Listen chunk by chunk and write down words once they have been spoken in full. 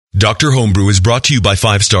Dr. Homebrew is brought to you by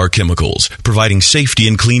 5 Star Chemicals, providing safety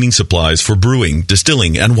and cleaning supplies for brewing,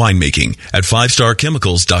 distilling, and winemaking at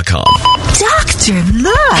 5starchemicals.com. Doctor,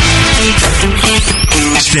 look!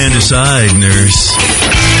 Stand aside, nurse.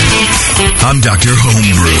 I'm Dr.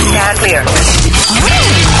 Homebrew. Stand clear.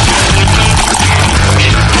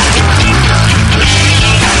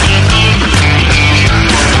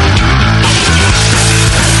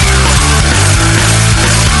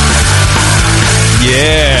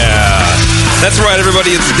 Yeah, that's right,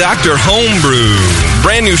 everybody. It's Dr. Homebrew.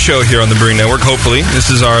 Brand new show here on the Brewing Network, hopefully.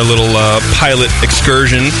 This is our little pilot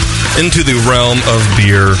excursion into the realm of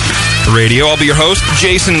beer radio. I'll be your host,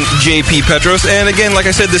 Jason J.P. Petros. And again, like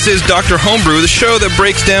I said, this is Dr. Homebrew, the show that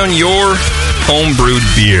breaks down your homebrewed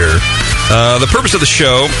beer. The purpose of the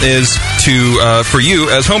show is to for you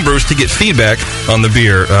as homebrewers to get feedback on the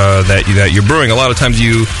beer that you're brewing. A lot of times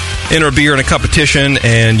you enter a beer in a competition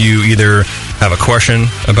and you either have a question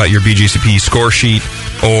about your BJCP score sheet,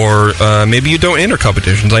 or maybe you don't enter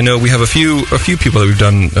competitions. I know we have a few people that we've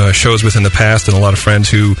done shows with in the past, and a lot of friends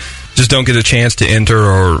who just don't get a chance to enter,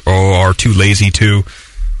 or are too lazy to,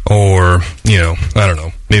 or I don't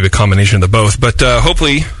know, maybe a combination of the both. But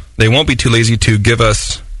hopefully they won't be too lazy to give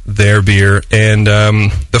us their beer. And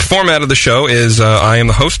the format of the show is I am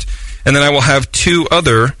the host, and then I will have 2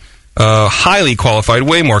 other highly qualified,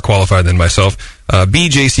 way more qualified than myself,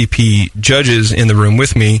 BJCP judges in the room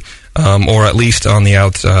with me, or at least on the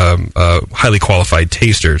outs, highly qualified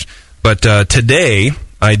tasters. But today,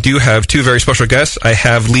 I do have 2 very special guests. I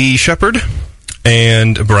have Lee Shepard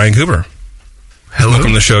and Brian Cooper. Hello. Welcome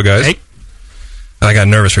to the show, guys. Hey. I got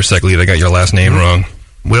nervous for a sec, Lee. I got your last name wrong.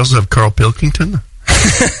 We also have Carl Pilkington,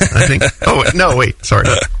 I think. Oh, no, wait. Sorry.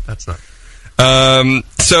 That's not.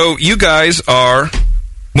 So you guys are...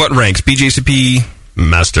 What ranks? BJCP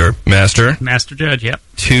Master. Master Judge, yep.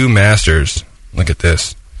 2 masters. Look at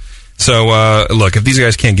this. So, look, if these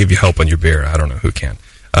guys can't give you help on your beer, I don't know who can.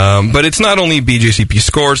 But it's not only BJCP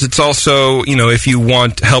scores, it's also, if you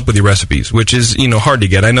want help with your recipes, which is, hard to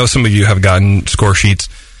get. I know some of you have gotten score sheets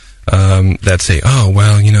that say, oh,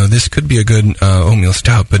 well, this could be a good oatmeal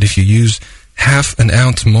stout, but if you use half an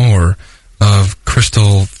ounce more of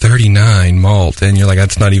Crystal 39 malt, and you're like,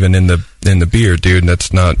 that's not even in the beer, dude.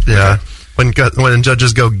 That's not. Yeah. When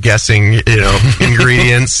judges go guessing,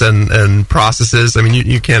 ingredients and processes, I mean,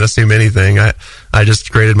 you can't assume anything. I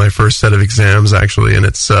just graded my first set of exams, actually, and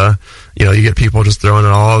it's, you get people just throwing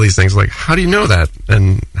in all these things like, how do you know that?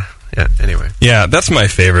 And yeah, anyway. Yeah, that's my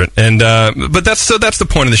favorite. And, but that's the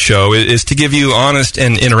point of the show, is to give you honest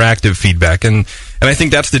and interactive feedback. And I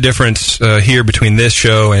think that's the difference here between this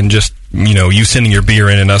show and just, you sending your beer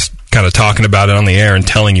in and us kind of talking about it on the air and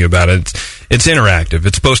telling you about it. It's interactive.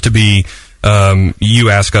 It's supposed to be you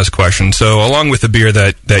ask us questions. So along with the beer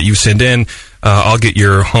that you send in, I'll get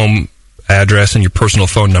your home address and your personal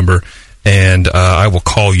phone number, and I will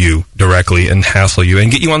call you directly and hassle you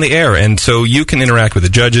and get you on the air. And so you can interact with the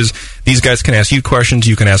judges. These guys can ask you questions.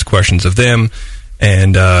 You can ask questions of them,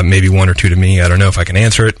 and maybe 1 or 2 to me. I don't know if I can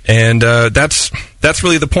answer it. And that's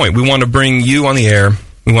really the point. We want to bring you on the air.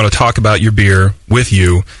 We want to talk about your beer with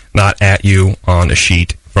you, not at you on a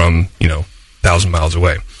sheet from, 1,000 miles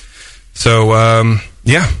away. So,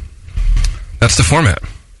 yeah, that's the format.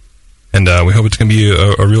 And we hope it's going to be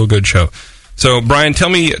a real good show. So, Brian, tell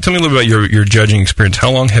me a little bit about your judging experience.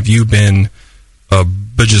 How long have you been a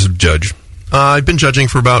judge? I've been judging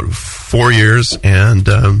for about 4 years, and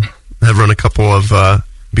have run a couple of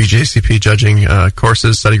BJCP judging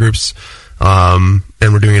courses, study groups, and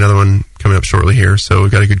we're doing another one coming up shortly here. So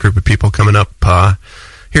we've got a good group of people coming up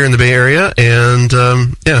here in the Bay Area, and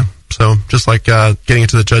yeah, so just like getting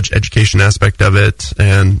into the judge education aspect of it,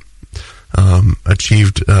 and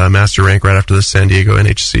achieved master rank right after the San Diego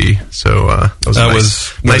NHC. So that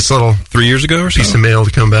was a nice little 3 years ago or so? Piece of mail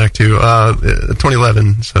to come back to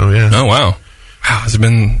 2011. So yeah. Oh wow, has it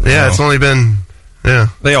been? Yeah, it's only been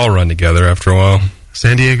They all run together after a while.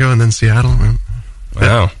 San Diego and then Seattle.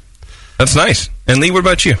 Wow, that's nice. And Lee, what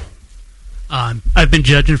about you? I've been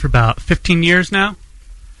judging for about 15 years now.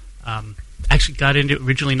 Actually got into it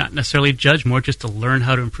originally not necessarily to judge, more just to learn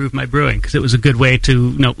how to improve my brewing, because it was a good way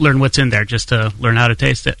to learn what's in there, just to learn how to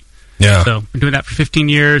taste it. Yeah. So been doing that for 15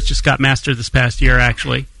 years. Just got master this past year,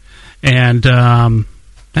 actually. And yeah,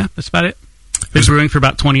 that's about it. Been brewing for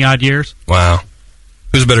about 20 odd years. Wow.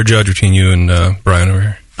 Who's a better judge between you and Brian over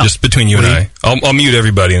here? Just between you and I. I'll mute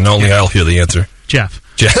everybody, and only I'll hear the answer. Jeff.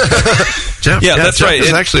 Jeff. Yeah, that's Jeff right.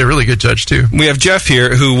 Is actually a really good judge too. We have Jeff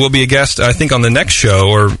here, who will be a guest, I think, on the next show,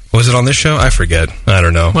 or was it on this show? I forget. I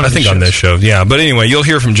don't know. I think on this show. Yeah, but anyway, you'll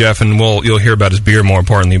hear from Jeff, and you'll hear about his beer more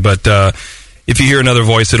importantly. But If you hear another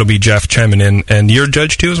voice, it'll be Jeff chiming in. And you're a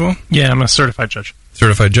judge, too, as well? Yeah, I'm a certified judge.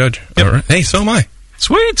 Certified judge? Yep. All right. Hey, so am I.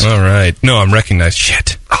 Sweet. All right. No, I'm recognized.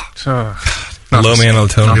 Shit. Low man on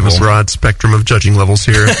the totem Give us a pole. broad spectrum of judging levels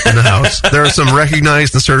here in the house. There are some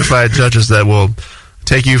recognized and certified judges that will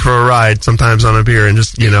take you for a ride sometimes on a beer and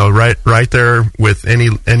just, right there with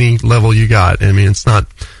any level you got. I mean, it's not...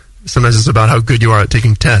 Sometimes it's about how good you are at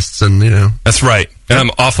taking tests and, That's right. And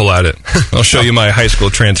I'm awful at it. I'll show you my high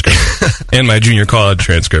school transcript and my junior college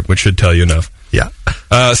transcript, which should tell you enough. Yeah.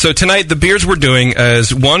 So tonight, the beers we're doing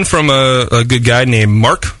is one from a good guy named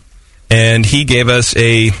Mark, and he gave us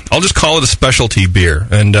I'll just call it a specialty beer,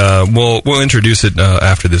 and we'll introduce it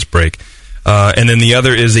after this break. And then the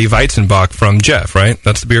other is a Weizenbock from Jeff, right?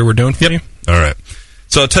 That's the beer we're doing for you? All right.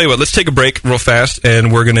 So I'll tell you what, let's take a break real fast,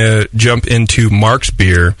 and we're going to jump into Mark's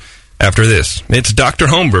beer after this. It's Dr.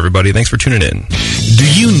 Homebrew, everybody. Thanks for tuning in. Do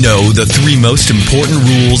you know the 3 most important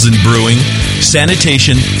rules in brewing?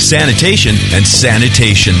 Sanitation, sanitation, and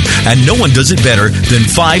sanitation. And no one does it better than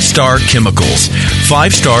 5-Star Chemicals.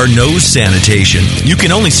 5-Star knows sanitation. You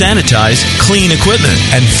can only sanitize clean equipment.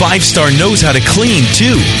 And 5-Star knows how to clean,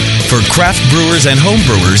 too. For craft brewers and home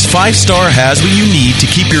brewers, 5-Star has what you need to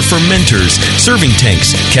keep your fermenters, serving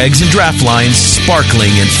tanks, kegs, and draft lines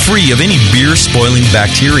sparkling and free of any beer-spoiling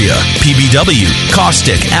bacteria. PBW,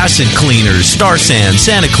 caustic, acid cleaners, Star Sand,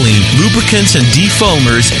 SaniClean, lubricants and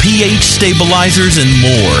defoamers, pH stabilizers, and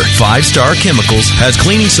more. 5-Star Chemicals has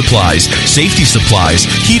cleaning supplies, safety supplies,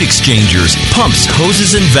 heat exchangers, pumps,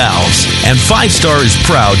 hoses, and valves. And 5-Star is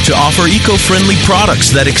proud to offer eco-friendly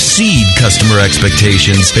products that exceed customer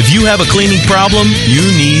expectations. If you have a cleaning problem, you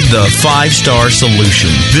need the 5-Star solution.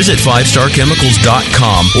 Visit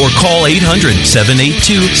 5starchemicals.com or call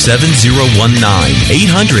 800-782-7019.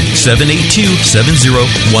 800-782-7019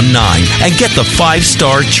 and get the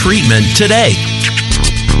 5-Star treatment today.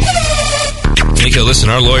 Nico, listen,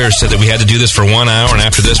 our lawyers said that we had to do this for 1 hour, and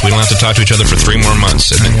after this, we don't have to talk to each other for 3 more months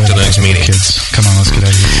to the next meeting. Kids, come on, let's get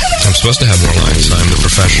out of here. I'm supposed to have more lines. I'm the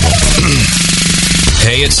professional.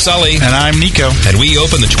 Hey, it's Sully. And I'm Nico. And we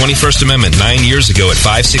opened the 21st Amendment 9 years ago at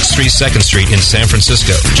 563 2nd Street in San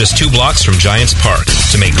Francisco, just 2 blocks from Giants Park,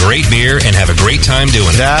 to make great beer and have a great time doing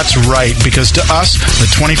it. That's right, because to us, the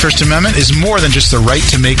 21st Amendment is more than just the right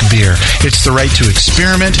to make beer. It's the right to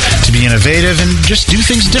experiment, to be innovative, and just do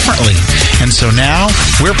things differently. And so now,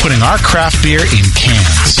 we're putting our craft beer in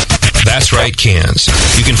cans. That's right, cans.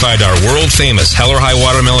 You can find our world-famous Hell or High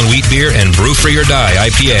Watermelon Wheat Beer and Brew Free or Die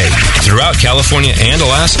IPA throughout California and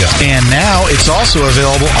Alaska. And now it's also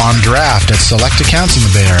available on draft at select accounts in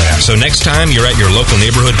the Bay Area. So next time you're at your local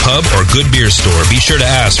neighborhood pub or good beer store, be sure to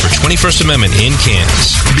ask for 21st Amendment in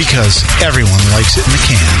cans. Because everyone likes it in the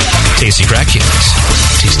can. Tasty crack cans.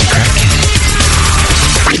 Tasty crack can.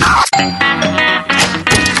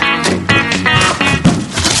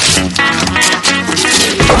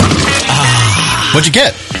 What'd you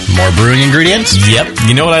get? More brewing ingredients? Yep.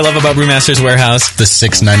 You know what I love about Brewmaster's Warehouse? The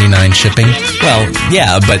 $6.99 shipping? Well,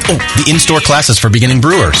 yeah, but... the in-store classes for beginning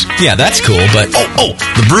brewers. Yeah, that's cool, but...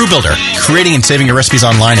 The Brew Builder. Creating and saving your recipes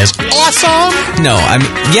online is awesome! No,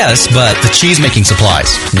 yes, but... The cheese-making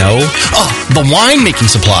supplies. No. The wine-making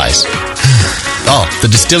supplies.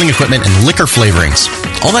 The distilling equipment and liquor flavorings.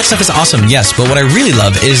 All that stuff is awesome, yes, but what I really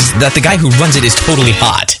love is that the guy who runs it is totally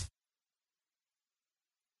hot.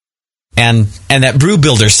 And that Brew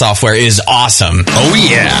Builder software is awesome. Oh,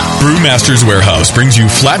 yeah. Brewmaster's Warehouse brings you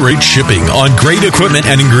flat rate shipping on great equipment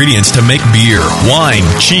and ingredients to make beer, wine,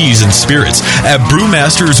 cheese, and spirits at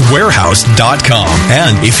brewmasterswarehouse.com.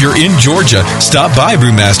 And if you're in Georgia, stop by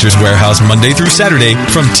Brewmaster's Warehouse Monday through Saturday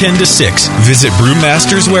from 10 to 6. Visit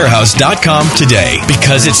brewmasterswarehouse.com today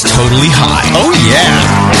because it's totally hot. Oh, yeah.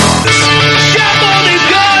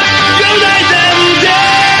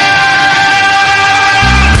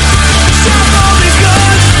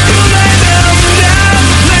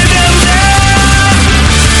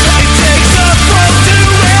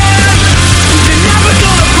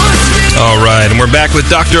 All right, and we're back with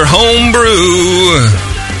Dr. Homebrew,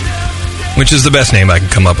 which is the best name I can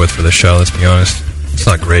come up with for the show, let's be honest. It's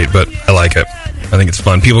not great, but I like it. I think it's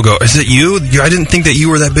fun. People go, is it you? I didn't think that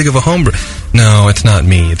you were that big of a homebrew. No, it's not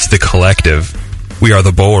me. It's the collective. We are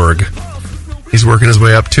the Borg. He's working his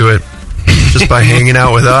way up to it just by hanging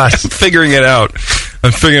out with us. I'm figuring it out.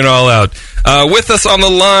 I'm figuring it all out. With us on the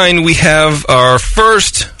line, we have our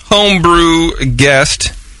first homebrew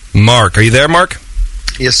guest, Mark. Are you there, Mark?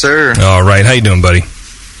 Yes, sir. All right. How you doing, buddy?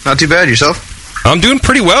 Not too bad. Yourself? I'm doing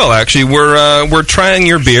pretty well, actually. We're trying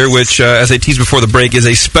your beer, which, as I teased before the break, is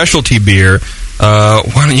a specialty beer. Why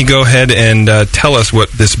don't you go ahead and tell us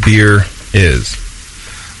what this beer is?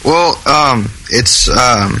 Well, it's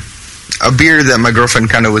a beer that my girlfriend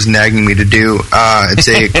kind of was nagging me to do. It's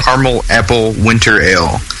a caramel apple winter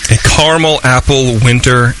ale. A caramel apple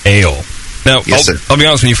winter ale. Now, Yes, I'll be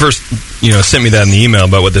honest, when you first sent me that in the email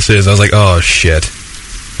about what this is, I was like, oh, shit.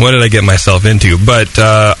 What did I get myself into? But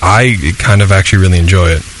I kind of actually really enjoy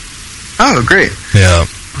it. Oh, great. Yeah.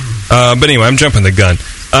 But anyway, I'm jumping the gun.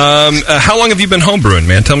 How long have you been homebrewing,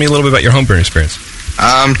 man? Tell me a little bit about your homebrewing experience.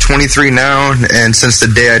 I'm 23 now, and since the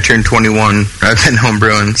day I turned 21, I've been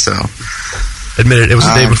homebrewing, so... Admit it, it was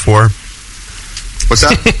the day before. What's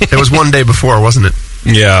that? It was one day before, wasn't it?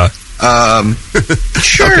 Yeah.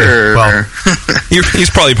 Sure. Okay, well, He's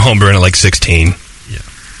probably homebrewing at like 16.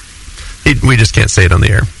 we just can't say it on the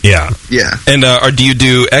air. Yeah. Yeah. And do you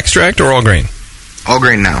do extract or all grain? All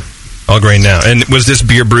grain now. All grain now. And was this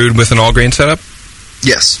beer brewed with an all grain setup?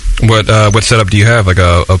 Yes. What setup do you have? Like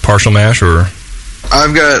a partial mash or?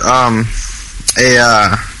 I've got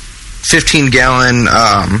a 15-gallon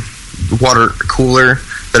water cooler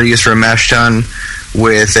that I use for a mash tun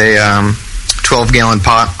with a 12-gallon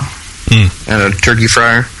pot and a turkey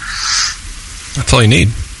fryer. That's all you need.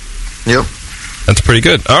 Yep. That's pretty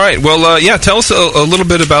good. All right. Well, tell us a little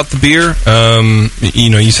bit about the beer.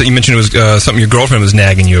 You mentioned it was something your girlfriend was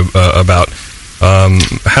nagging you about.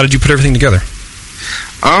 How did you put everything together?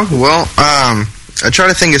 Oh, well, I try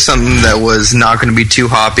to think of something that was not going to be too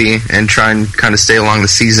hoppy and try and kind of stay along the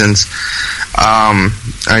seasons.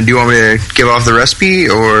 Do you want me to give off the recipe,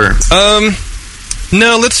 or?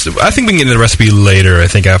 No, I think we can get into the recipe later. I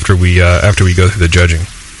think after we go through the judging.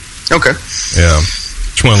 Okay. Yeah.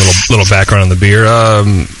 Just want a little background on the beer.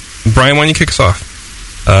 Brian, why don't you kick us off?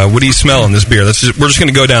 What do you smell in this beer? We're just going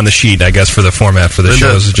to go down the sheet, I guess, for the format for the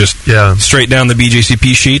show. Is just straight down the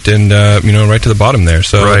BJCP sheet and right to the bottom there.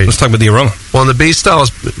 So let's talk about the aroma. Well, and the base style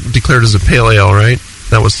is declared as a pale ale, right?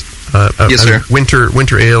 That was yes, sir.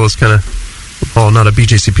 Winter ale is kind of not a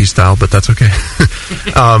BJCP style, but that's okay.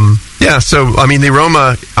 So I mean, the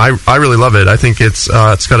aroma, I really love it. I think it's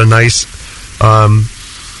got a nice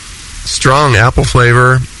strong apple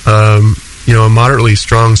flavor. A moderately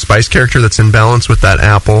strong spice character that's in balance with that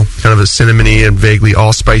apple, kind of a cinnamony and vaguely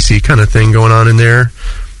all spicy kind of thing going on in there.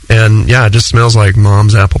 And yeah, it just smells like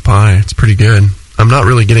mom's apple pie. It's pretty good. I'm not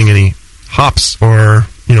really getting any hops or,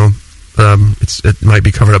 it might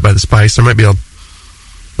be covered up by the spice. There might be a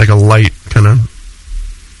light kind of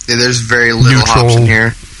there's very little neutral, hops in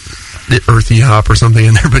here. Earthy hop or something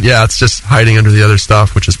in there. But yeah, it's just hiding under the other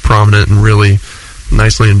stuff, which is prominent and really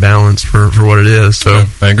nicely in balance for what it is. So yeah,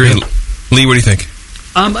 I agree. Lee, what do you think?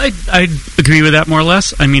 I agree with that more or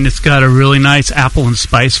less. I mean, it's got a really nice apple and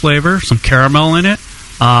spice flavor, some caramel in it.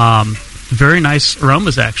 Very nice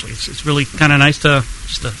aromas, actually. It's really kind of nice to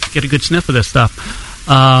get a good sniff of this stuff.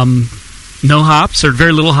 No hops, or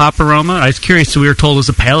very little hop aroma. I was curious, so we were told as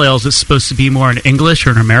a pale ale, is this supposed to be more an English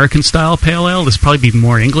or an American-style pale ale? This would probably be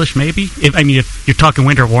more English, maybe? If you're talking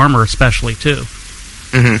winter warmer especially, too.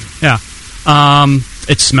 Mm-hmm. Yeah.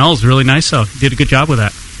 It smells really nice, though. You did a good job with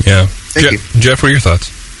that. Yeah. Thank you. Jeff, what are your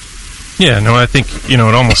thoughts? Yeah, no, I think, it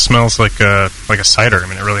almost smells like a cider. I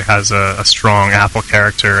mean, it really has a strong apple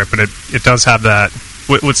character, but it does have that.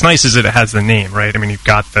 What's nice is that it has the name, right? I mean, you've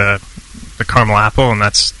got the caramel apple, and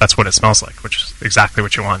that's what it smells like, which is exactly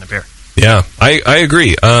what you want in a beer. Yeah, I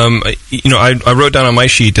agree. I wrote down on my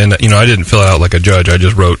sheet, and, I didn't fill it out like a judge. I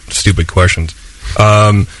just wrote stupid questions.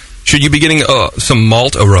 Should you be getting some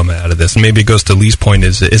malt aroma out of this? And maybe it goes to Lee's point,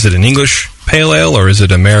 is it an English pale ale or is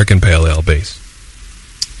it American pale ale base?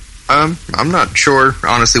 I'm not sure,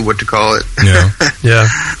 honestly, what to call it. Yeah. Yeah.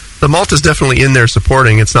 The malt is definitely in there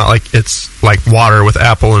supporting. It's not like it's like water with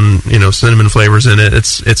apple and cinnamon flavors in it.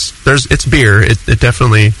 It's beer. It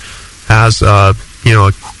definitely has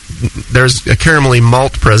there's a caramelly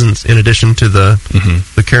malt presence in addition to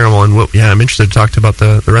the caramel. And I'm interested to talk about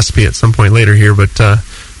the recipe at some point later here. But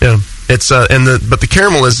it's but the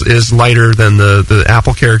caramel is lighter than the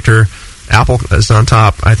apple character. Apple is on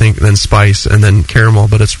top, I think, then spice and then caramel.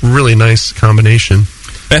 But it's really nice combination.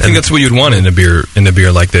 I think that's what you'd want in a beer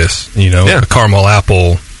like this. A caramel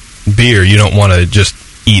apple beer. You don't want to just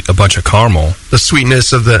eat a bunch of caramel. The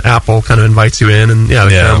sweetness of the apple kind of invites you in, and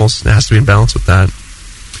caramel has to be in balance with that.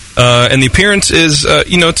 And the appearance is,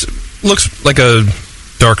 it looks like a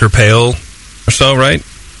darker pale or so, right?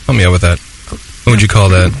 Help me out with that. What would you call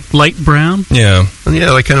that? Light brown? Yeah.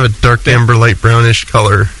 Yeah, like kind of a dark amber, light brownish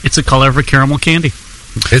color. It's a color of a caramel candy.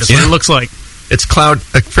 That's what it looks like. It's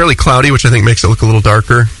fairly cloudy, which I think makes it look a little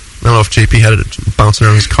darker. I don't know if JP had it bouncing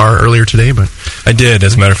around his car earlier today, but I did,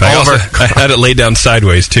 as a matter of fact. I had it laid down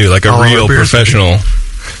sideways too, like a real professional,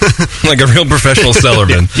 like a real professional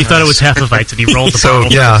cellarman. He thought it was Hefeweizen, and he rolled the bottle.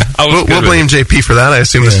 So yeah, we'll blame JP for that. I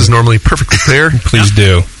assume this is normally perfectly clear. Please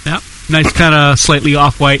do. Yeah. Nice kind of slightly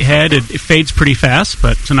off-white head. It fades pretty fast,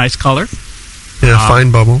 but it's a nice color. Yeah,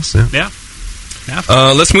 fine bubbles. Yeah.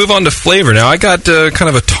 Let's move on to flavor. Now, I got kind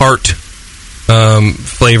of a tart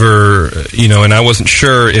flavor, and I wasn't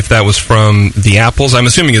sure if that was from the apples. I'm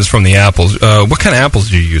assuming it's from the apples. What kind of apples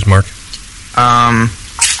do you use, Mark?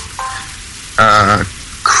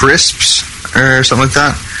 Crisps or something like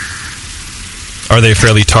that. Are they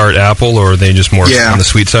fairly tart apple, or are they just more on the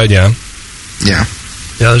sweet side? Yeah. Yeah.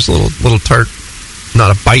 Yeah, there's a little tart,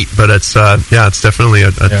 not a bite, but it's it's definitely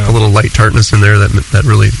a little light tartness in there that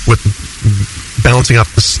really, with bouncing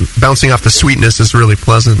off the sweetness, is really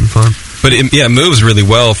pleasant and fun. But it moves really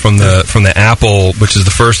well from the apple, which is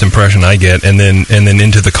the first impression I get, and then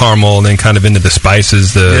into the caramel, and then kind of into the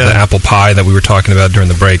spices, the apple pie that we were talking about during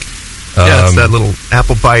the break. It's that little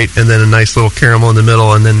apple bite, and then a nice little caramel in the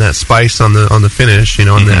middle, and then that spice on the finish,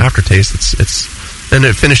 on the aftertaste. And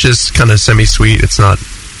it finishes kind of semi-sweet. It's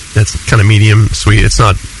kind of medium sweet. It's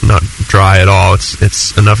not dry at all.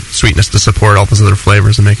 It's enough sweetness to support all those other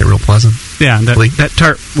flavors and make it real pleasant. Yeah, and that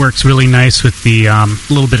tart works really nice with the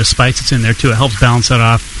little bit of spice that's in there too. It helps balance that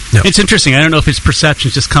off. Yep. It's interesting. I don't know if it's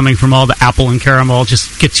perception just coming from all the apple and caramel,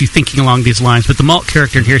 just gets you thinking along these lines. But the malt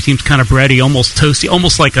character in here seems kind of bready, almost toasty,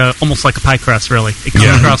 almost like a pie crust. Really, it comes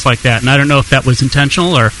across like that. And I don't know if that was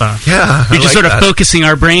intentional or if we're just sort of focusing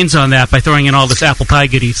our brains on that by throwing in all this apple pie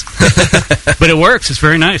goodies. But it works. It's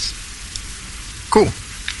very nice. Cool.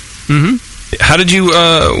 Mm-hmm. How did you?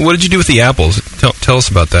 What did you do with the apples? Tell us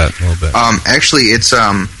about that a little bit. Actually, it's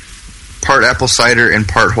part apple cider and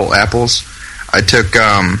part whole apples. I took 4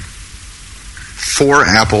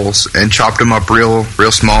 apples and chopped them up real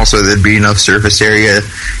small so there'd be enough surface area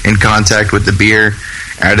in contact with the beer.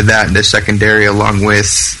 Added that into secondary along with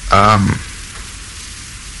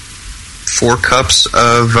 4 cups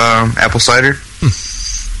of apple cider.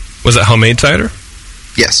 Was it homemade cider?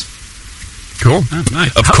 Yes. Cool. Oh,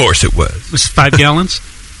 nice. Of course it was. It was 5 gallons?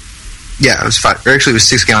 Yeah, it was 5. Actually, it was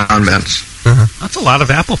 6 gallon vents. That's a lot of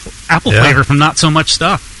apple flavor from not so much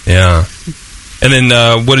stuff. Yeah. And then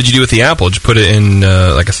what did you do with the apple? Did you put it in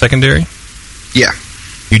like a secondary? Yeah.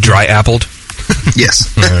 You dry appled? Yes.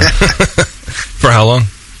 For how long?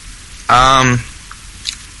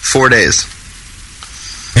 4 days.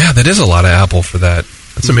 Yeah, that is a lot of apple for that.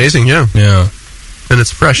 That's amazing, yeah. Yeah. And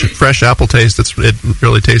it's fresh apple taste. It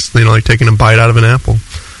really tastes, like taking a bite out of an apple.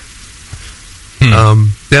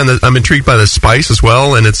 And I'm intrigued by the spice as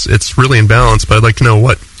well, and it's really in balance. But I'd like to know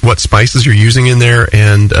what spices you're using in there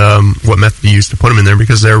and what method you use to put them in there,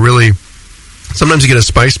 because they're really. Sometimes you get a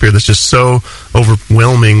spice beer that's just so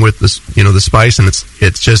overwhelming with this, the spice, and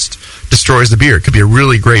it just destroys the beer. It could be a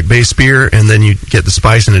really great base beer, and then you get the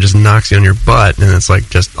spice, and it just knocks you on your butt, and it's like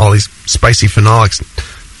just all these spicy phenolics.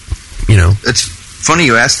 It's funny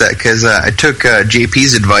you asked that, because I took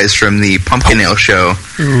JP's advice from the Pumpkin Ale show.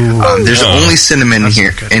 There's only cinnamon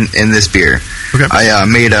here in this beer. Okay. I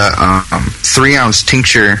made a 3-ounce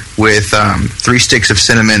tincture with 3 sticks of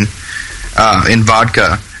cinnamon in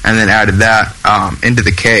vodka, and then added that into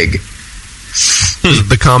the keg. Is it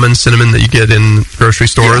the common cinnamon that you get in grocery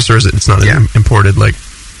stores, or is it's not imported, like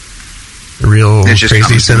real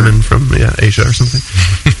crazy cinnamon from Asia or something?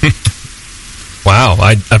 Wow,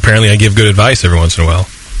 apparently I give good advice every once in a while.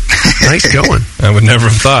 Nice going. I would never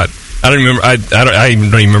have thought. I don't remember. I don't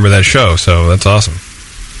even remember that show. So that's awesome.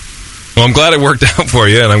 Well, I'm glad it worked out for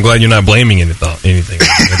you, and I'm glad you're not blaming anything.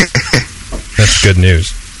 That's good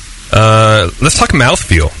news. Let's talk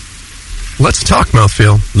mouthfeel. Let's talk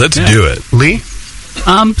mouthfeel. Let's do it, Lee.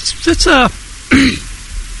 It's a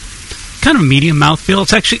kind of medium mouthfeel.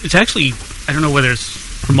 It's actually I don't know whether it's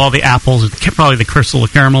from all the apples, probably the crystal, the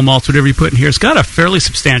caramel malts, whatever you put in here. It's got a fairly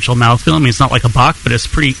substantial mouthfeel. I mean, it's not like a bock, but it's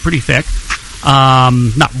pretty thick.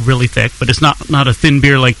 Not really thick, but it's not a thin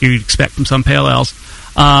beer like you'd expect from some pale ales.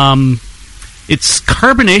 Its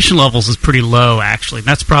carbonation levels is pretty low, actually. And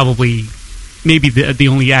that's probably maybe the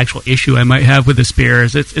only actual issue I might have with this beer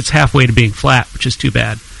is it's halfway to being flat, which is too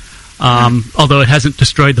bad. Although it hasn't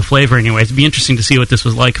destroyed the flavor anyways. It'd be interesting to see what this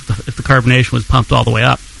was like if the carbonation was pumped all the way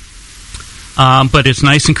up. But it's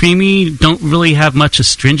nice and creamy. Don't really have much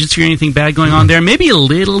astringency or anything bad going on there. Maybe a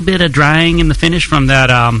little bit of drying in the finish from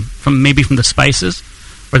that, from the spices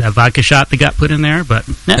or that vodka shot that got put in there. But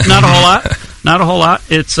not a whole lot. Not a whole lot.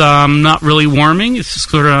 It's not really warming. It's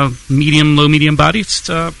just sort of low medium body. It's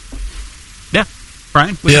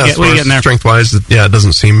Brian, what are you getting there? Strength wise, it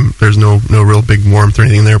doesn't seem there's no real big warmth or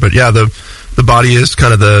anything there. But the body is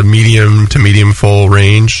kind of the medium to medium full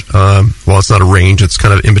range. Well, it's not a range. It's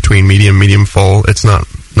kind of in between medium full. It's not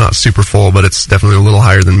super full, but it's definitely a little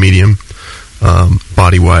higher than medium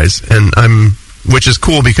body-wise. And which is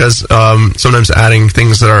cool because sometimes adding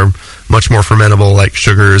things that are much more fermentable, like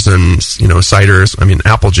sugars and ciders. I mean,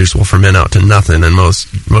 apple juice will ferment out to nothing in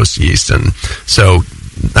most yeast, and so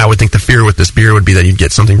I would think the fear with this beer would be that you'd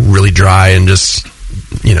get something really dry and just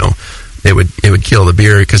it would kill the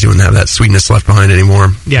beer because you wouldn't have that sweetness left behind anymore.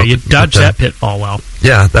 Yeah, you dodge that pitfall well.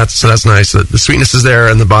 Yeah, that's nice. The sweetness is there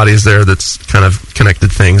and the body is there. That's kind of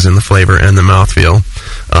connected things in the flavor and the mouthfeel.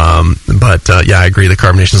 But I agree. The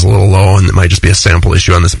carbonation is a little low, and it might just be a sample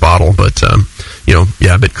issue on this bottle. But a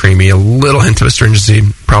bit creamy, a little hint of astringency,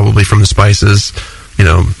 probably from the spices.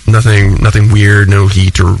 Nothing weird, no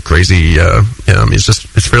heat or crazy.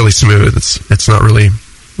 It's fairly smooth. It's not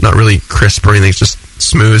really crisp or anything. It's just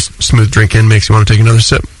smooth drinking. Makes you want to take another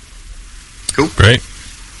sip. Cool. Great.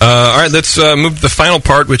 All right, let's move to the final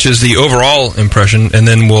part, which is the overall impression, and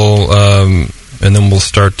then we'll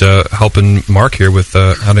start helping Mark here with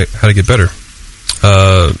how to get better.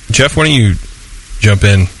 Jeff, why don't you jump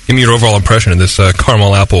in? Give me your overall impression of this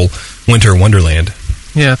caramel apple winter wonderland.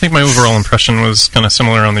 Yeah, I think my overall impression was kind of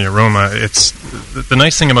similar on the aroma. It's the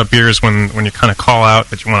nice thing about beer is when you kind of call out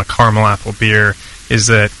that you want a caramel apple beer is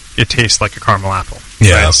that it tastes like a caramel apple.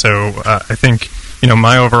 Yeah. Right? So I think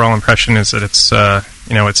my overall impression is that it's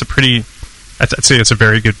it's a pretty, I'd say it's a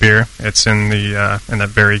very good beer. It's in that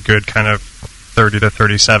very good kind of 30 to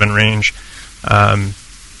 37 range.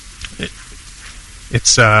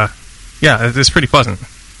 It's pretty pleasant.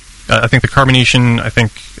 I think the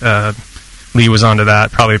carbonation, Lee was onto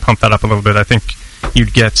that, probably pumped that up a little bit. I think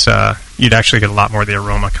you'd actually get a lot more of the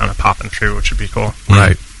aroma kind of popping through, which would be cool.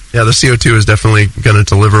 Right. Yeah, the CO2 is definitely going to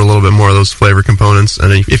deliver a little bit more of those flavor components.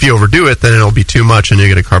 And if you overdo it, then it'll be too much, and you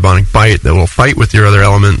get a carbonic bite that will fight with your other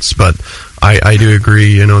elements. But I do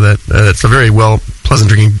agree, that it's a very pleasant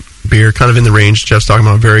drinking beer, kind of in the range Jeff's talking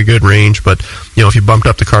about, very good range. But if you bumped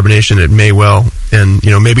up the carbonation, it may well. And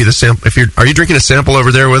maybe the sample. Are you drinking a sample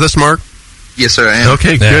over there with us, Mark? Yes, sir, I am.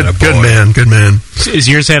 Okay, good man. Does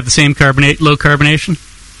yours have the same low carbonation?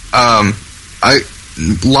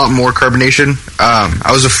 A lot more carbonation.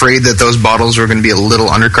 I was afraid that those bottles were going to be a little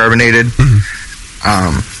undercarbonated.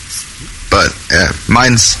 But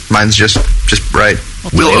mine's just right.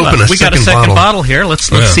 We'll open we got a second bottle here. Let's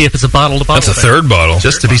see if it's a bottle to bottle. That's a third bottle,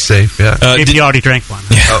 just to be safe. Yeah. Maybe you already drank one.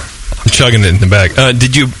 Yeah. I'm chugging it in the back.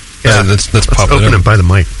 Did you? Yeah. Let's pop open it by the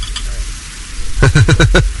mic.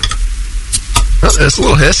 It's a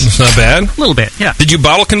little hiss. It's not bad. A little bit, yeah. Did you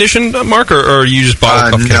bottle condition, Mark, or you just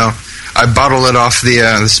bottle? No, I bottled it off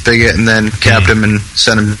the spigot and then capped them and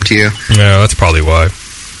sent them to you. Yeah, that's probably why.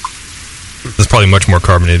 There's probably much more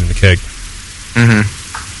carbonated in the keg.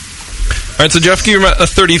 All right, so Jeff, give you a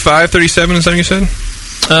 35, 37, is that what you said?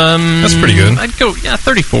 That's pretty good. I'd go,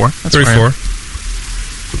 34. That's 34. Right.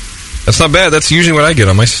 That's not bad. That's usually what I get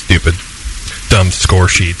on my stupid, dumb score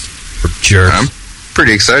sheets for jerks. I'm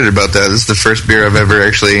pretty excited about that. This is the first beer I've ever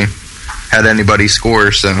actually had anybody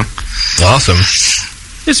score, so. Awesome.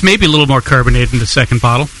 It's maybe a little more carbonated in the second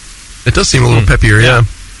bottle. It does seem a little peppier, yeah.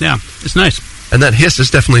 Yeah, it's nice. And that hiss is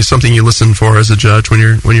definitely something you listen for as a judge when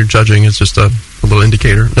you're judging. It's just a little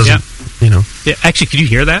indicator. Doesn't. Yeah, actually, could you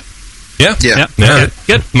hear that? Yeah.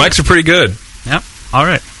 Good. Mics are pretty good. Yeah. All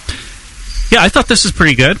right. Yeah, I thought this is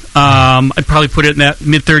pretty good. I'd probably put it in that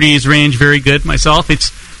mid-30s range. Very good myself.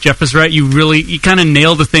 Jeff is right. You kind of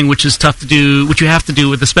nailed the thing, which is tough to do. What you have to do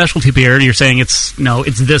with a specialty beer, you're saying it's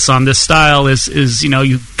this on this style is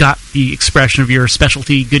you got the expression of your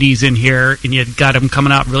specialty goodies in here, and you got them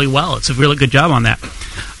coming out really well. It's a really good job on that.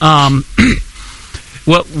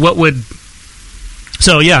 What would?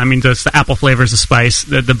 So yeah, I mean, the apple flavors, the spice,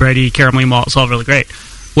 the bready, caramelly malt, it's all really great.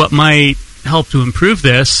 What might help to improve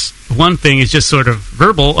this? One thing is just sort of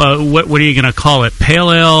verbal. What are you going to call it?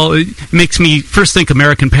 Pale ale? It makes me first think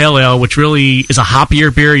American Pale Ale, which really is a hoppier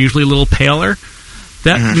beer, usually a little paler.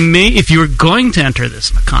 That may, if you were going to enter this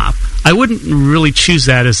in a comp, I wouldn't really choose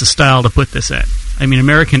that as the style to put this in. I mean,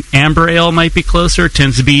 American Amber Ale might be closer. It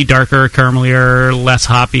tends to be darker, caramelier, less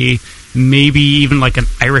hoppy. Maybe even like an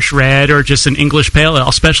Irish Red or just an English Pale Ale,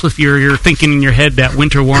 especially if you're thinking in your head that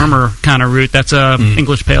winter warmer kind of route. That's a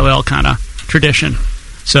English Pale Ale kind of tradition.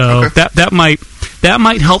 So that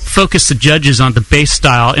might help focus the judges on the base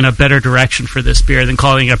style in a better direction for this beer than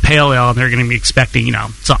calling it a pale ale, and they're going to be expecting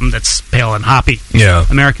something that's pale and hoppy. Yeah,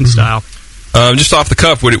 American style. Just off the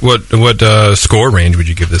cuff, what score range would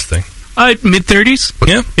you give this thing? Mid-30s.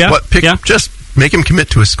 Yeah. Just make him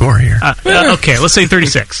commit to a score here. Okay, let's say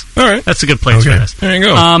 36. All right, that's a good place for this. There you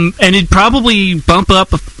go. And it'd probably bump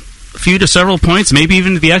up a few to several points, maybe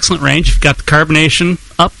even to the excellent range. You've got the carbonation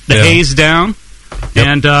up, the haze down. Yep.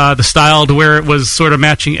 And the style to where it was sort of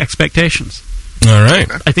matching expectations. All right.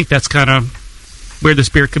 I think that's kind of where this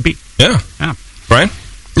beer could be. Yeah. Brian?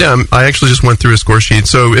 Yeah, I actually just went through a score sheet.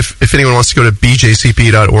 So if anyone wants to go to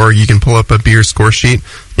bjcp.org, you can pull up a beer score sheet,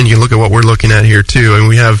 and you can look at what we're looking at here, too. And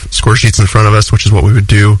we have score sheets in front of us, which is what we would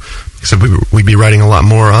do, except we'd be writing a lot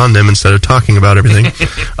more on them instead of talking about everything.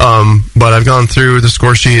 But I've gone through the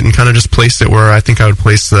score sheet and kind of just placed it where I think I would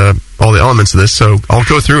place all the elements of this. So I'll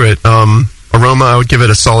go through it. Aroma, I would give it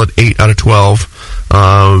a solid 8 out of 12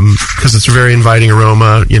 because it's a very inviting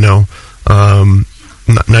aroma,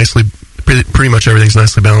 nicely... Pretty much everything's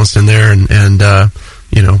nicely balanced in there, and the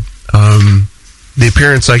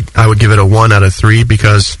appearance I would give it a 1 out of 3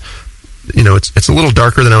 because it's a little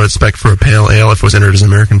darker than I would expect for a pale ale if it was entered as an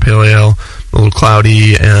American pale ale, a little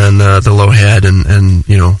cloudy and the low head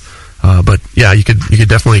but yeah, you could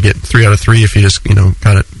definitely get 3 out of 3 if you just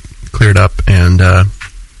got it cleared up and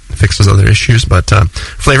fix those other issues. But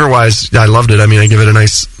flavor wise, I loved it. I mean, I give it a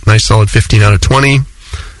nice solid 15 out of 20.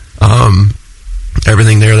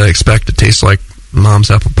 Everything there that I expect. It tastes like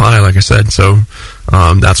mom's apple pie, like I said. So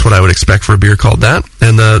that's what I would expect for a beer called that.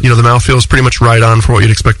 And the mouthfeel is pretty much right on for what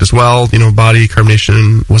you'd expect as well. Body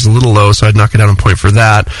carbonation was a little low, so I'd knock it out on point for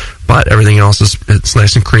that. But everything else it's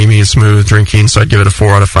nice and creamy and smooth drinking, so I'd give it a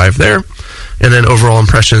 4 out of 5 there. And then overall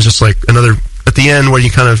impression is just like another at the end where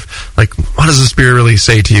you kind of like, what does this beer really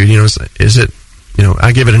say to you? Is it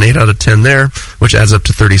I give it an 8 out of 10 there, which adds up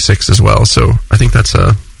to 36 as well. So I think that's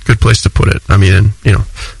a good place to put it. I mean,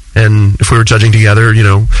 and if we were judging together,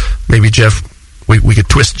 maybe Jeff, we could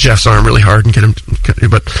twist Jeff's arm really hard and get him,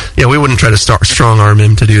 but yeah, we wouldn't try to strong arm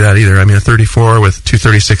him to do that either. I mean, a 34 with 2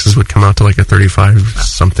 36s would come out to like a 35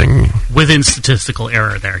 something. Within statistical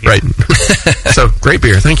error there. Yeah. Right. So, great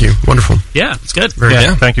beer. Thank you. Wonderful. Yeah, it's good.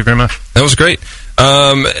 Yeah, thank you very much. That was great.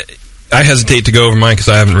 I hesitate to go over mine because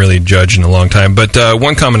I haven't really judged in a long time, but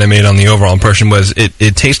one comment I made on the overall impression was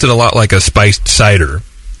it tasted a lot like a spiced cider.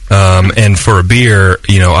 And for a beer,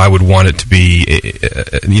 I would want it to be,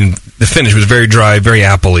 the finish was very dry, very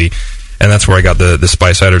appley, and that's where I got the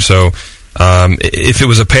spice cider. So, if it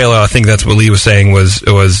was a pale ale, I think that's what Lee was saying was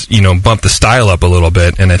bump the style up a little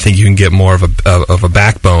bit, and I think you can get more of a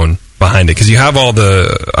backbone behind it because you have all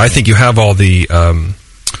the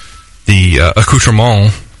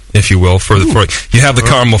accoutrement, if you will, for you have the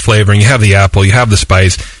caramel flavoring, you have the apple, you have the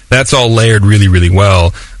spice. That's all layered really, really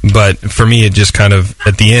well. But for me, it just kind of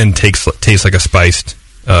at the end tastes like a spiced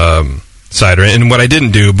cider. And what I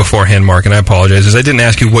didn't do beforehand, Mark, and I apologize, is I didn't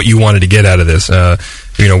ask you what you wanted to get out of this.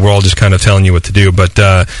 We're all just kind of telling you what to do. But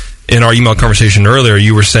in our email conversation earlier,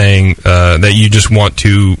 you were saying that you just want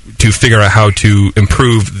to figure out how to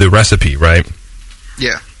improve the recipe, right?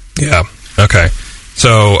 Yeah. Yeah. Okay.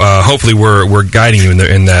 So hopefully we're guiding you in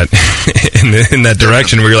that in that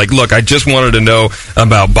direction where you're like, look, I just wanted to know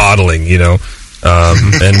about bottling,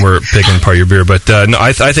 and we're picking apart your beer. But no,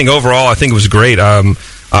 I think overall, I think it was great.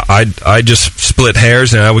 I just split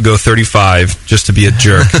hairs and I would go 35 just to be a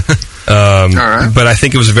jerk. All right. But I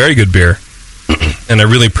think it was a very good beer, and I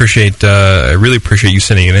really appreciate you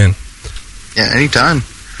sending it in. Yeah, anytime.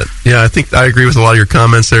 Yeah, I think I agree with a lot of your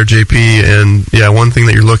comments there, JP. And yeah, one thing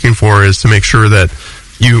that you're looking for is to make sure that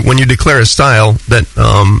when you declare a style, that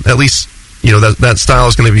at least that style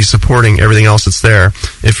is going to be supporting everything else that's there.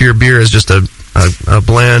 If your beer is just a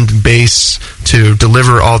bland base to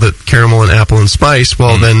deliver all the caramel and apple and spice,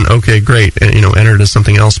 well then okay, great, enter it as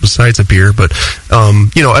something else besides a beer. But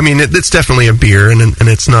I mean, it's definitely a beer, and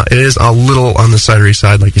it's not. It is a little on the cidery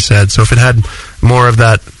side, like you said. So if it had more of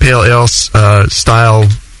that pale ale style,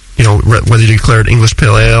 whether you declared English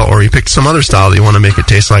pale ale or you picked some other style that you want to make it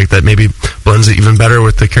taste like, that maybe blends it even better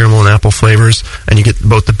with the caramel and apple flavors, and you get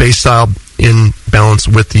both the base style in balance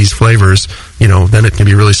with these flavors, then it can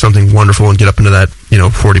be really something wonderful and get up into that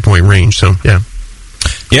 40-point range. So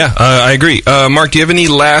yeah, I agree. Mark, do you have any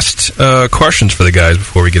last questions for the guys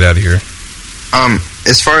before we get out of here?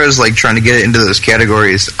 As far as like trying to get it into those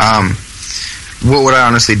categories, what would I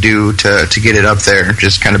honestly do to get it up there?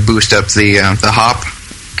 Just kind of boost up the hop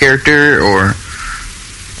character, or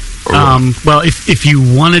well, if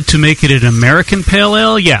you wanted to make it an American pale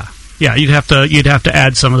ale, yeah, you'd have to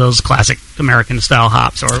add some of those classic American style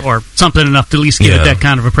hops, or something enough to at least give it that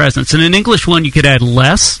kind of a presence. In an English one, you could add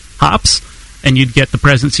less hops, and you'd get the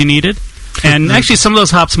presence you needed. And actually, some of those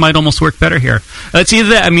hops might almost work better here. It's either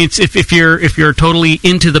that. I mean, if you're totally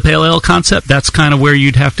into the pale ale concept, that's kind of where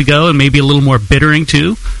you'd have to go, and maybe a little more bittering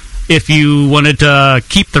too. If you wanted to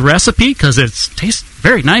keep the recipe, because it tastes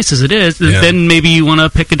very nice as it is, then maybe you want to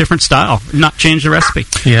pick a different style, not change the recipe.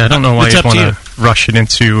 Yeah, I don't know why you'd want to rush it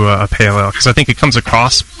into a pale ale, because I think it comes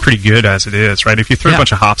across pretty good as it is, right? If you throw a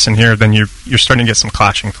bunch of hops in here, then you're starting to get some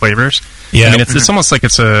clashing flavors. Yeah, I mean, it's almost like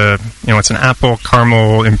it's it's an apple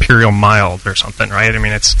caramel imperial mild or something, right? I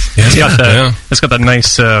mean, it's got that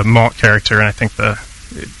nice malt character, and I think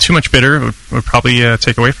too much bitter would probably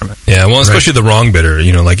take away from it. Yeah, well, especially the wrong bitter.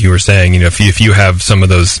 Like you were saying, if you have some of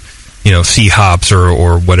those, C hops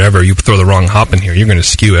or whatever, you throw the wrong hop in here, you're going to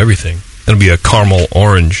skew everything. It'll be a caramel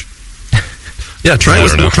orange. Yeah, try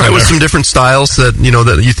it with some different styles that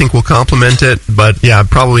that you think will complement it, but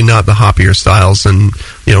probably not the hoppier styles, and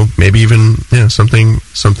maybe even something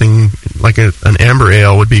like an amber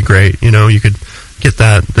ale would be great. You could get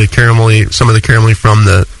some of the caramelly from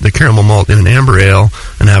the caramel malt in an amber ale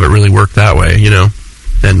and have it really work that way,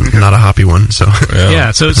 and not a hoppy one. So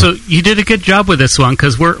so you did a good job with this one,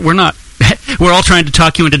 because we're not. We're all trying to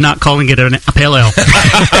talk you into not calling it a pale ale.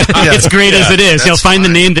 It's great as it is. Find the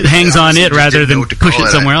name that hangs on it rather than push it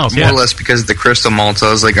somewhere else. More or less because of the crystal malt. So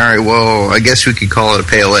I was like, all right, well, I guess we could call it a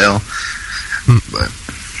pale ale. But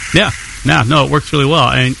no, it works really well.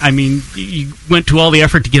 And I mean, you went to all the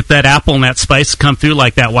effort to get that apple and that spice come through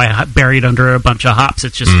like that. Why buried under a bunch of hops?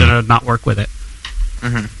 It's just going to not work with it.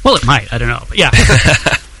 Mm-hmm. Well, it might. I don't know. But yeah.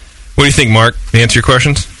 What do you think, Mark? To answer your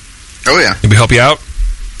questions? Oh, yeah. Did we help you out?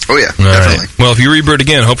 Oh, yeah, all definitely. Right. Well, if you rebrew it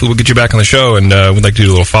again, hopefully we'll get you back on the show, and we'd like to do a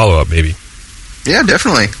little follow-up, maybe. Yeah,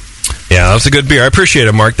 definitely. Yeah, that was a good beer. I appreciate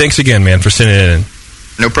it, Mark. Thanks again, man, for sending it in.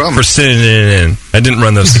 No problem. For sending it in. I didn't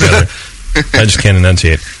run those together. I just can't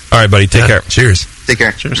enunciate. All right, buddy. Take care. Cheers. Take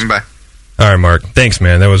care. Cheers. Bye. All right, Mark. Thanks,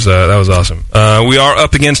 man. That was awesome. We are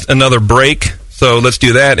up against another break, so let's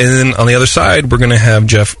do that. And then on the other side, we're going to have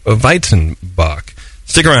Jeff Weizenbach.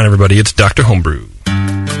 Stick around, everybody. It's Dr. Homebrew.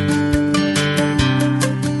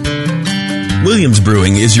 Williams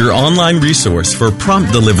Brewing is your online resource for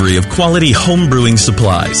prompt delivery of quality home brewing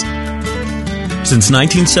supplies. Since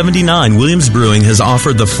 1979, Williams Brewing has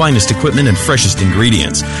offered the finest equipment and freshest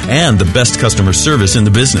ingredients, and the best customer service in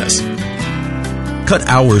the business. Cut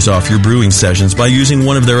hours off your brewing sessions by using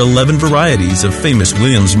one of their 11 varieties of famous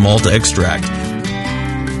Williams malt extract.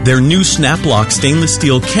 Their new Snap-Lock stainless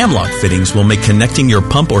steel cam-lock fittings will make connecting your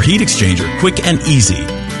pump or heat exchanger quick and easy.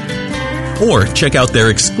 Or check out their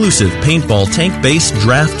exclusive paintball tank-based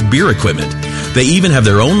draft beer equipment. They even have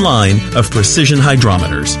their own line of precision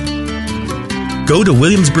hydrometers. Go to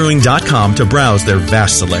williamsbrewing.com to browse their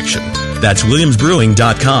vast selection. That's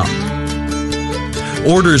williamsbrewing.com.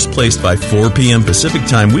 Orders placed by 4 p.m. Pacific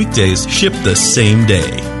Time weekdays ship the same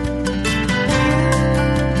day.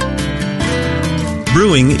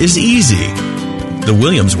 Brewing is easy. The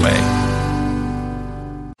Williams way.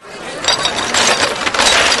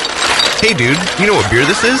 Hey, dude, you know what beer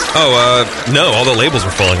this is? No, all the labels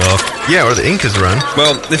are falling off. Yeah, or the ink is run.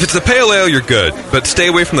 Well, if it's a pale ale, you're good, but stay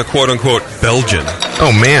away from the quote-unquote Belgian.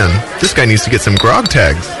 Oh, man, this guy needs to get some grog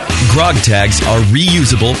tags. Grog tags are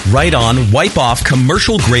reusable, write-on, wipe-off,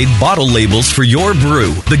 commercial-grade bottle labels for your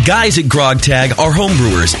brew. The guys at Grog Tag are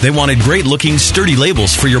homebrewers. They wanted great-looking, sturdy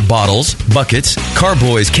labels for your bottles, buckets,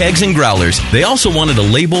 carboys, kegs, and growlers. They also wanted a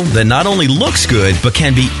label that not only looks good, but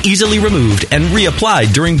can be easily removed and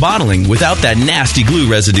reapplied during bottling without that nasty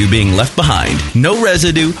glue residue being left behind. No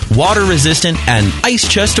residue, water-resistant, and ice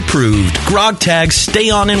chest approved. Grog tags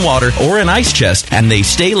stay on in water or an ice chest, and they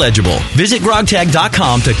stay legible. Visit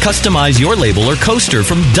grogtag.com to customize your label or coaster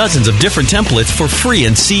from dozens of different templates for free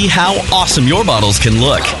and see how awesome your bottles can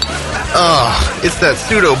look. It's that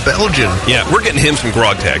pseudo-Belgian. Yeah, we're getting him some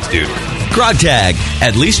grog tags, dude. Grog Tag.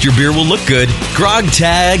 At least your beer will look good.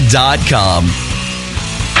 grogtag.com.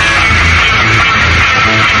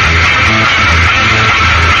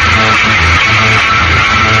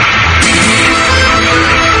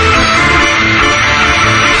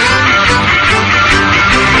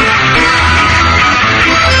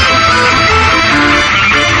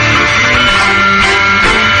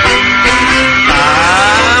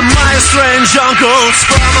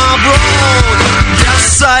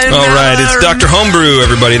 All right, it's Dr. Homebrew,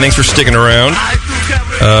 everybody. Thanks for sticking around.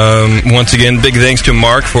 Once again, big thanks to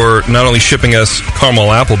Mark for not only shipping us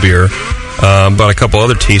caramel apple beer, but a couple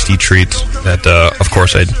other tasty treats that, of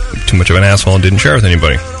course, I too much of an asshole and didn't share with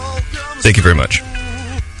anybody. Thank you very much.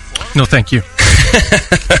 No, thank you.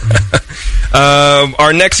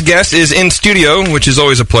 Our next guest is in studio, which is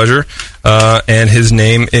always a pleasure, and his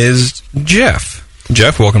name is Jeff.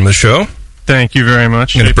 Jeff, welcome to the show. Thank you very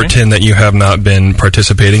much. I'm going to pretend that you have not been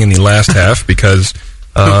participating in the last half because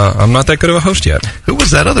I'm not that good of a host yet. Who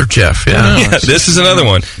was that other Jeff? Yeah, this is another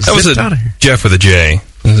one. That was a Jeff with a J.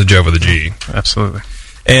 This is a Jeff with a G. Absolutely.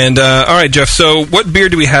 And, all right, Jeff, so what beer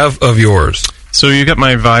do we have of yours? So you got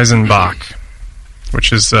my Weizenbach,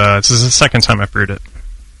 which is, this is the second time I've brewed it.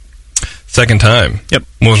 Second time? Yep.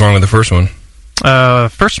 What was wrong with the first one?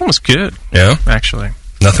 First one was good. Yeah? Actually.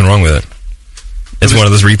 Nothing wrong with it. It's one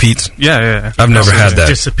of those repeats? Yeah. I've never had that.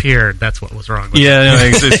 It disappeared. That's what was wrong with it. Yeah,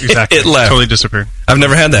 exactly. It left. Totally disappeared. I've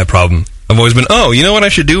never had that problem. I've always been, you know what I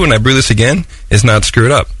should do when I brew this again? Is not screw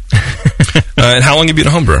it up. And how long have you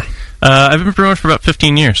been a home brewer? I've been brewing for about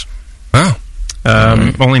 15 years. Wow.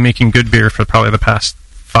 Only making good beer for probably the past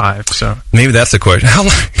 5, so. Maybe that's the question. How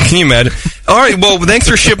long, can you imagine? All right, well, thanks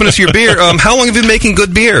for shipping us your beer. How long have you been making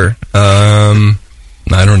good beer? I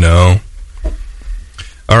don't know.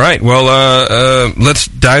 All right, well, let's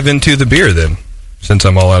dive into the beer then, since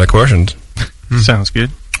I'm all out of questions. Sounds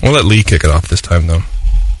good. We'll let Lee kick it off this time, though.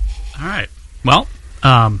 All right. Well,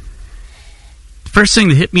 first thing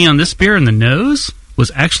that hit me on this beer in the nose was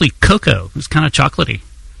actually cocoa. It was kind of chocolatey.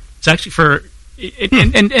 It's actually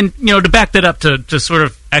and you know, to back that up to sort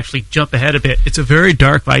of actually jump ahead a bit, it's a very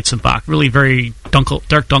dark Weizenbach, really very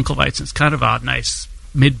dark Dunkelweizen. It's kind of a nice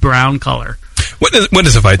mid-brown color. What is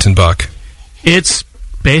a Weizenbach? It's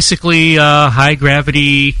basically high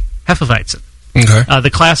gravity Hefeweizen. Okay. The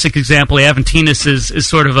classic example, Aventinus, is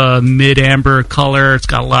sort of a mid-amber color. It's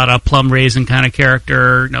got a lot of plum raisin kind of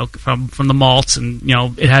character, you know, from the malts, and you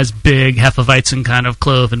know, it has big Hefeweizen kind of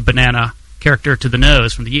clove and banana character to the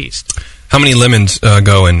nose from the yeast. How many lemons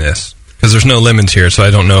go in this? Because there's no lemons here, so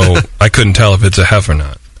I don't know. I couldn't tell if it's a Hef or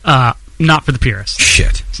not. Not for the purists.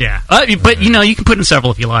 Shit. Yeah. But, you know, you can put in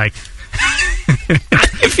several if you like.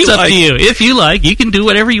 It's up to you. If you like, you can do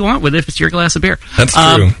whatever you want with it if it's your glass of beer. That's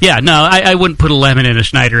true. Yeah, no, I wouldn't put a lemon in a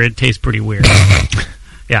Schneider. It tastes pretty weird.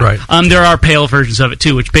 Yeah. Right. There are pale versions of it,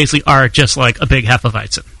 too, which basically are just like a big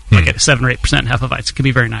Hefeweizen. Like a 7 or 8% Hefeweizen. It can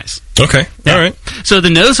be very nice. Okay. Yeah. All right. So the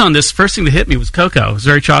nose on this, first thing that hit me was cocoa. It was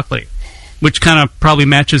very chocolatey, which kind of probably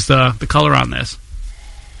matches the color on this.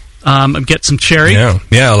 I'm getting some cherry. Yeah,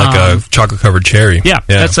 like a chocolate-covered cherry. Yeah,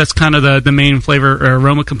 that's kind of the main flavor or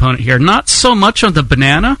aroma component here. Not so much on the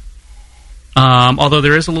banana, although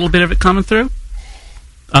there is a little bit of it coming through.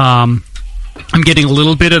 I'm getting a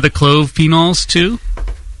little bit of the clove phenols, too,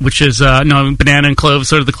 which is, banana and clove,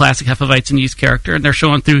 sort of the classic Hefeweizen yeast character, and they're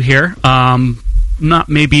showing through here. Not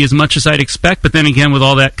maybe as much as I'd expect, but then again, with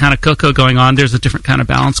all that kind of cocoa going on, there's a different kind of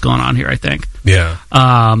balance going on here, I think. Yeah.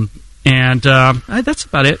 And that's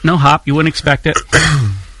about it. No hop. You wouldn't expect it.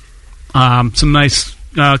 Some nice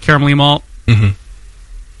caramelly malt. Mm-hmm.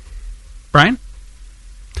 Brian?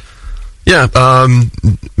 Yeah,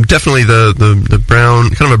 definitely the brown,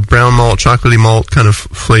 kind of a brown malt, chocolatey malt kind of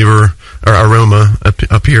flavor or aroma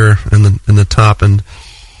up here in the top. And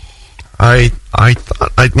I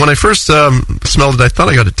thought when I first smelled it, I thought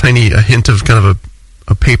I got a hint of kind of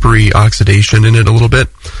a papery oxidation in it a little bit.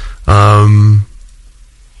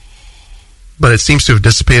 But it seems to have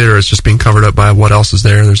dissipated, or it's just being covered up by what else is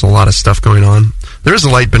there. There's a lot of stuff going on. There is a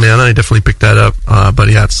light banana. I definitely picked that up. But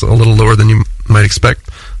yeah, it's a little lower than you might expect.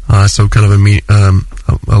 So kind of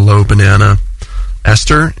a low banana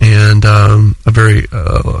ester and a very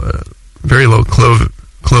low clove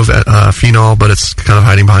phenol, but it's kind of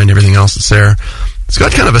hiding behind everything else that's there. It's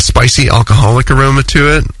got kind of a spicy alcoholic aroma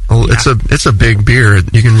to it. Yeah. It's a big beer.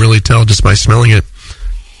 You can really tell just by smelling it.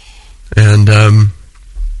 And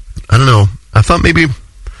I don't know. I thought maybe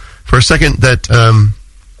for a second that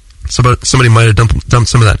somebody might have dumped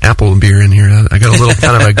some of that apple beer in here. I got a little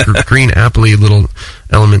kind of a green appley little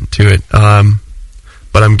element to it.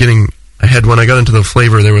 But I'm getting ahead. When I got into the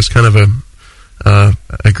flavor, there was kind of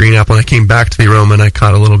a green apple, and I came back to the aroma, and I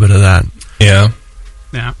caught a little bit of that. Yeah.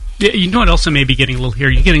 Yeah. You know what also may be getting a little here?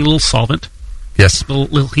 You're getting a little solvent. Yes. A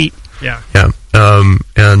little heat. Yeah. Yeah.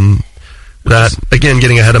 And that, again,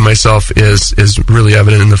 getting ahead of myself is really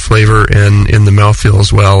evident in the flavor and in the mouthfeel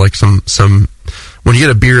as well. Like some when you get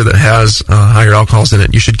a beer that has higher alcohols in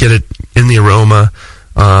it, you should get it in the aroma,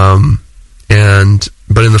 but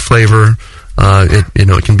in the flavor,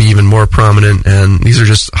 it can be even more prominent. And these are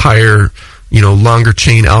just higher, longer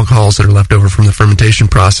chain alcohols that are left over from the fermentation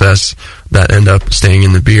process that end up staying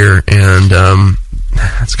in the beer. And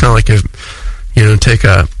it's kind of like take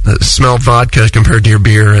a smell vodka compared to your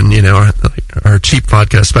beer, and or cheap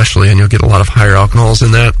vodka especially, and you'll get a lot of higher alcohols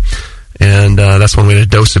in that. And that's one way to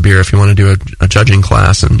dose a beer if you want to do a judging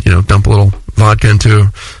class, and dump a little vodka into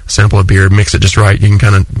a sample of beer, mix it just right. You can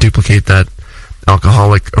kind of duplicate that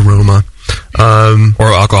alcoholic aroma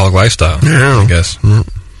or alcoholic lifestyle. Yeah, I guess.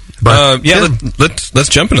 But let's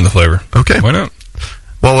jump into the flavor. Okay, why not?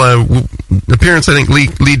 Well, appearance, I think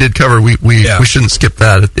Lee did cover. We shouldn't skip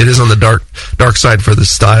that. It is on the dark side for the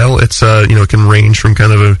style. It's it can range from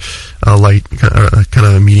kind of a light, kind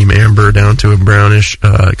of a medium amber down to a brownish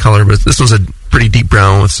color. But this one's a pretty deep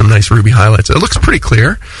brown with some nice ruby highlights. It looks pretty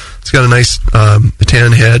clear. It's got a nice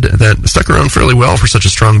tan head that stuck around fairly well for such a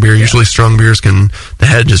strong beer. Yeah. Usually strong beers the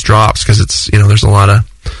head just drops because it's there's a lot of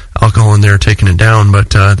alcohol in there taking it down,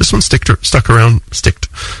 but this one sticked around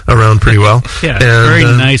pretty well. Yeah, and, very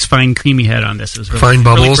nice, fine, creamy head on this. It was really, fine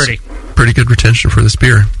bubbles, really pretty good retention for this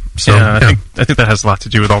beer. So, I think that has a lot to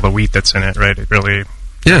do with all the wheat that's in it, right? It really,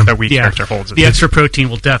 that wheat character holds it. The extra protein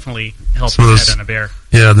will definitely help the head on a beer.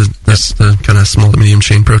 Yeah, that's the kind of small to medium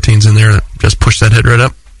chain proteins in there that just push that head right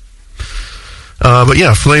up. But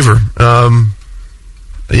yeah, flavor. I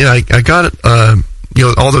got it.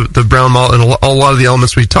 All the brown malt and a lot of the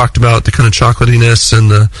elements we talked about, the kind of chocolatiness and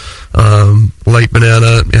the light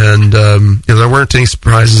banana, and there weren't any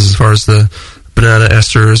surprises as far as the banana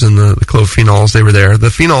esters and the clove phenols. They were there. The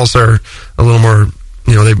phenols are a little more,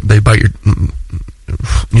 they bite your,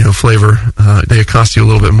 flavor. They accost you a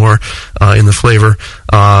little bit more in the flavor.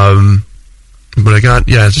 But I got,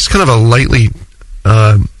 just kind of a lightly,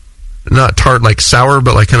 not tart like sour,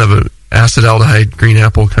 but like kind of a acetaldehyde green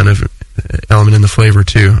apple kind of element in the flavor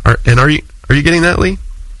too. Are you getting that, Lee?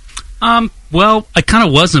 Well, I kind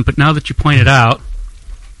of wasn't, but now that you point it out,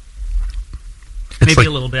 maybe like a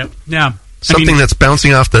little bit. Yeah, something that's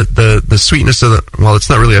bouncing off the sweetness of the. Well, it's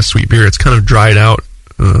not really a sweet beer. It's kind of dried out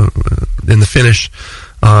in the finish,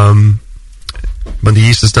 but the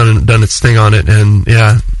yeast has done its thing on it, and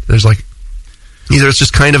there's like either it's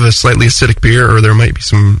just kind of a slightly acidic beer, or there might be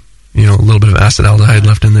some. A little bit of acetaldehyde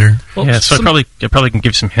left in there. Well, so I probably can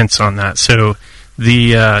give some hints on that. So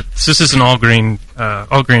this is an all grain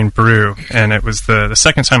brew, and it was the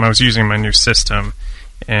second time I was using my new system,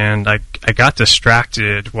 and I got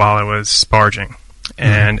distracted while I was sparging,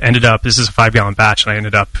 and ended up, this is a 5-gallon batch, and I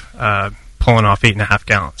ended up pulling off 8.5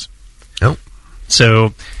 gallons. Oh,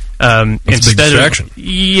 so that's instead a big distraction.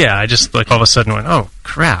 I just all of a sudden went, oh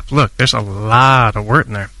crap! Look, there's a lot of wort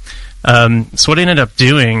in there. So what I ended up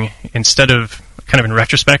doing, instead of kind of in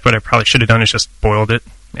retrospect, what I probably should have done is just boiled it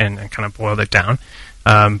and kind of boiled it down.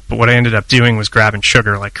 But what I ended up doing was grabbing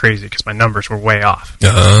sugar like crazy because my numbers were way off.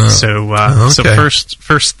 So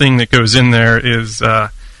first thing that goes in there is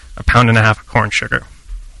 1.5 pounds of corn sugar,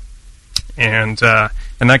 and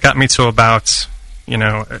that got me to about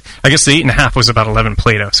I guess the 8.5 was about 11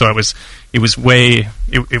 Plato. So it was way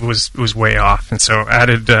off, and so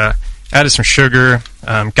added some sugar,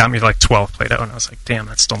 got me to like 12 Plato, and I was like, damn,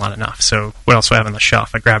 that's still not enough. So what else do I have on the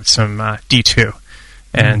shelf? I grabbed some D2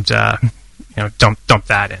 and dump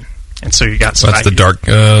that in. And so you got some... That's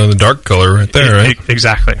the dark color right there, right?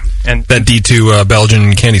 Exactly. And that D2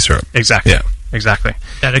 Belgian candy syrup. Exactly. Yeah. Exactly.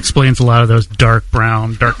 That explains a lot of those dark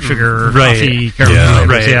brown, dark sugar, right. coffee, caramel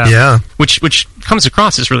flavors. Yeah. Which comes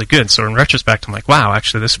across as really good. So in retrospect, I'm like, wow,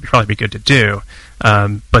 actually, this would probably be good to do.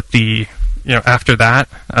 But after that,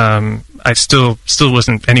 I still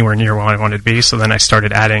wasn't anywhere near what I wanted to be. So then I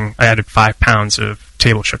added 5 pounds of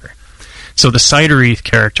table sugar. So the cidery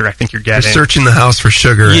character, I think you're getting. You're searching the house for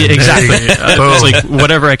sugar. Yeah, exactly. It's like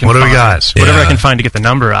whatever I can. What find. Do we got? Whatever I can find to get the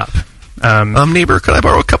number up. Neighbor, could I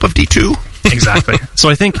borrow a cup of D2? Exactly. So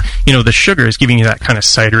I think the sugar is giving you that kind of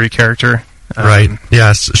cidery character. Right.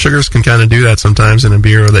 Yes, sugars can kind of do that sometimes in a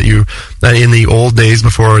beer that in the old days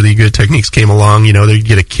before the good techniques came along, they'd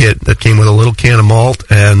get a kit that came with a little can of malt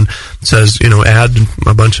and says, add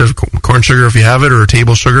a bunch of corn sugar if you have it, or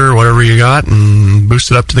table sugar, or whatever you got, and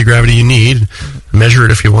boost it up to the gravity you need. Measure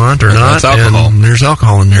it if you want or not. That's alcohol. And there's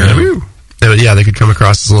alcohol in there. Yeah. They could come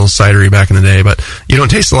across as a little cidery back in the day, but you don't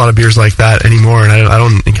taste a lot of beers like that anymore, and I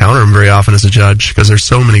don't encounter them very often as a judge because there's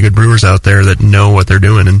so many good brewers out there that know what they're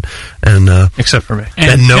doing and except for me,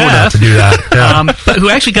 and know not to do that. Yeah. But who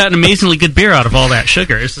actually got an amazingly good beer out of all that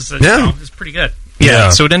sugar? It's pretty good. Yeah.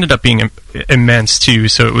 So it ended up being immense too.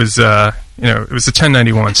 So it was it was a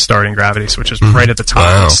 1091 starting gravity, so which is right at the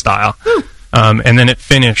top of the style. And then it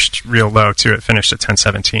finished real low too. It finished at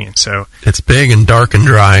 1017. So it's big and dark and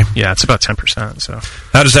dry. Yeah, it's about 10%. So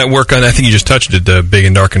how does that work on? I think you just touched it, big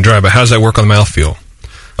and dark and dry. But how does that work on the mouthfeel?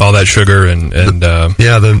 All that sugar and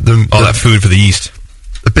all that food for the yeast.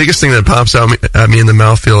 The biggest thing that pops out at me in the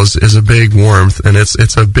mouthfeel is a big warmth, and it's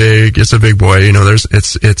a big boy.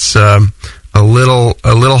 It's a little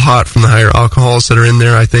hot from the higher alcohols that are in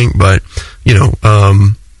there, I think, but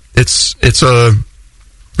it's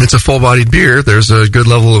a full-bodied beer. There's a good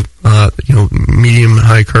level of medium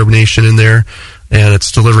high carbonation in there, and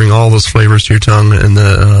it's delivering all those flavors to your tongue. And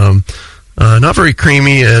the not very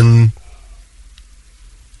creamy and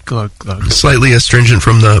Glug, glug. Slightly astringent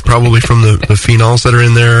probably from the phenols that are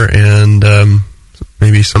in there, and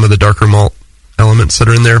maybe some of the darker malt elements that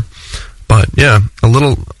are in there. But yeah, a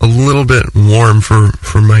little bit warm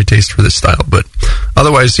for my taste for this style. But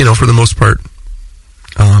otherwise, for the most part,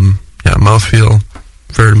 mouthfeel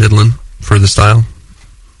very middling for the style.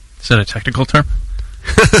 Is that a technical term?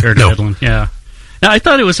 Very middling, yeah. Now, I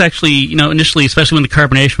thought it was actually, initially, especially when the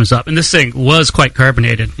carbonation was up, and this thing was quite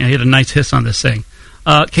carbonated. You had a nice hiss on this thing.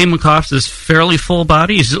 Came across this fairly full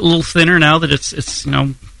body. It's a little thinner now that it's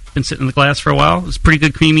been sitting in the glass for a while. It's pretty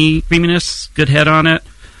good creaminess, good head on it.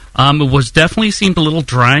 It was definitely seemed a little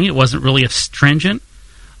drying. It wasn't really astringent.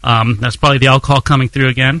 That's probably the alcohol coming through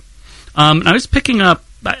again. And I was picking up,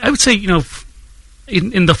 I would say,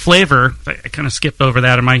 in the flavor, I kind of skipped over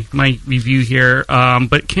that in my review here,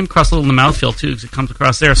 but it came across a little in the mouthfeel, too, because it comes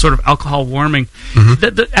across there, sort of alcohol warming.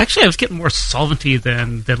 Mm-hmm. Actually, I was getting more solventy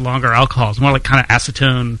than longer alcohols, more like kind of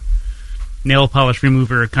acetone, nail polish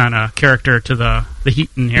remover kind of character to the heat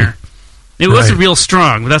in here. It wasn't real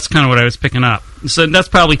strong, but that's kind of what I was picking up. So that's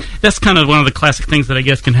kind of one of the classic things that I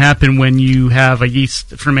guess can happen when you have a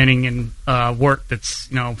yeast fermenting in wort that's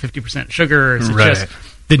 50% sugar. It's just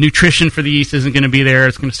the nutrition for the yeast isn't going to be there.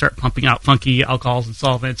 It's going to start pumping out funky alcohols and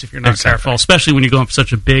solvents if you're not careful, especially when you're going for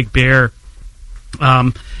such a big beer.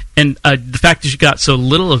 And the fact that you got so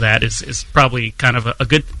little of that is probably kind of a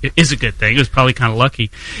good thing. It was probably kind of lucky.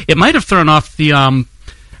 It might have thrown off the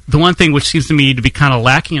one thing which seems to me to be kind of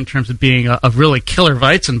lacking in terms of being a really killer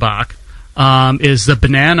Weizenbock is the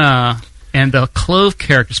banana and the clove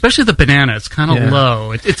character, especially the banana. It's kind of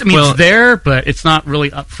low. It's there, but it's not really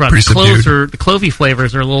up front. The clovey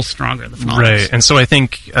flavors are a little stronger. The phenols. Right, and so I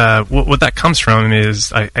think what that comes from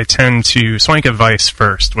is I tend to swank a Weiss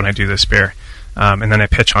first when I do this beer, and then I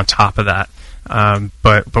pitch on top of that.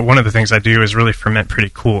 But one of the things I do is really ferment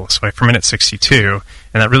pretty cool. So I ferment at 62,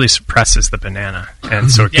 and that really suppresses the banana, and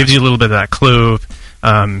so it gives you a little bit of that clove.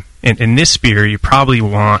 In this beer, you probably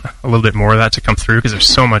want a little bit more of that to come through because there's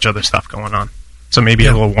so much other stuff going on. So maybe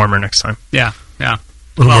a little warmer next time. Yeah. A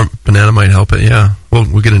little more banana might help it, yeah.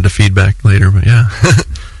 We'll get into feedback later, but yeah.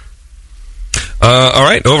 All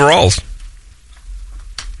right, overall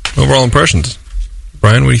impressions.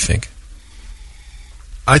 Brian, what do you think?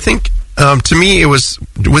 I think, to me, it was,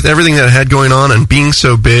 with everything that it had going on and being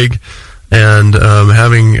so big and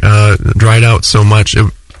having dried out so much,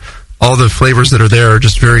 all the flavors that are there are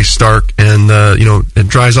just very stark, and it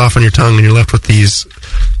dries off on your tongue, and you're left with these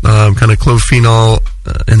kind of clove phenol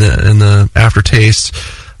in the aftertaste.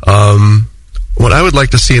 What I would like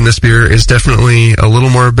to see in this beer is definitely a little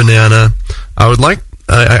more banana. I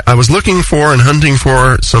was looking for and hunting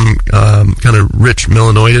for some kind of rich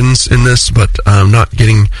melanoidins in this, but not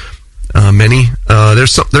getting many.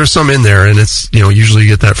 There's some in there, and it's usually you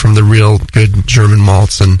get that from the real good German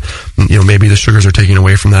malts, and maybe the sugars are taken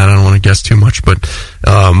away from that. I don't want to guess too much, but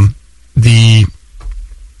the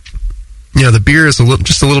beer is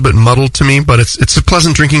just a little bit muddled to me, but it's a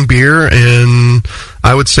pleasant drinking beer, and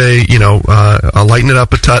I would say I'll lighten it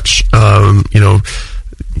up a touch.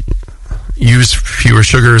 Use fewer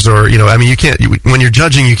sugars, or you can't, when you're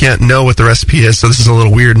judging, you can't know what the recipe is, so this is a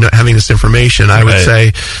little weird not having this information. I would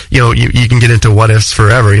say you can get into what ifs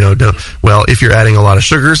forever. If you're adding a lot of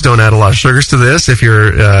sugars, don't add a lot of sugars to this. If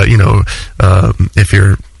you're if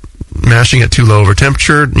you're mashing at too low of a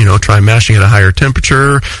temperature, try mashing at a higher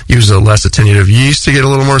temperature. Use a less attenuative yeast to get a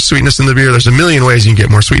little more sweetness in the beer. There's a million ways you can get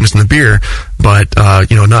more sweetness in the beer, but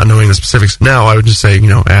not knowing the specifics now, I would just say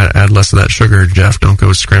add less of that sugar. Jeff, don't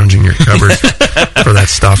go scrounging your cupboard for that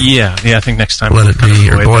stuff. Yeah. I think next time let it be,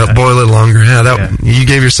 or boil it longer. You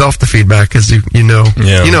gave yourself the feedback because you know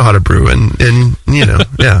how to brew, and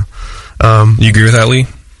yeah. You agree with that, Lee?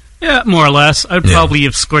 Yeah, more or less. I'd probably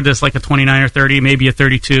have scored this like a 29 or 30, maybe a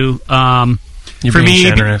 32. For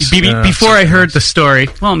me, before I heard the story,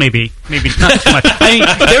 well, maybe not too much.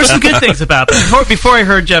 There were some good things about it. Before I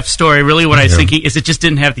heard Jeff's story, really what I was thinking is it just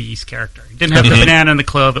didn't have the yeast character. It didn't have the banana and the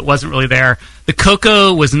clove. It wasn't really there. The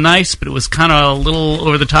cocoa was nice, but it was kind of a little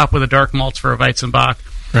over the top with the dark malts for a Weizenbock.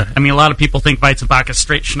 Right. I mean, a lot of people think Weizenbock is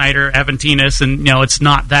straight Schneider, Aventinus, and it's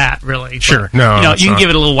not that really. Sure, but, you can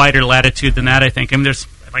give it a little wider latitude than that. I think. I mean,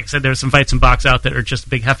 like I said, there's some Weizenbocks out that are just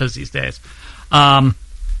big heifers these days. And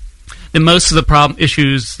most of the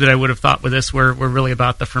issues that I would have thought with this were really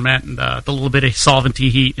about the ferment and the little bit of solventy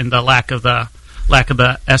heat and the lack of the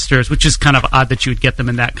esters, which is kind of odd that you would get them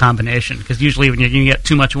in that combination, because usually when you get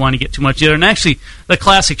too much one, you get too much the other. And actually, the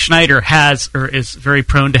classic Schneider is very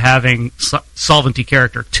prone to having solventy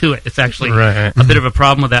character to it. It's actually a bit of a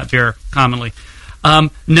problem with that beer commonly.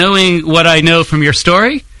 Knowing what I know from your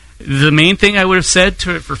story, The main thing I would have said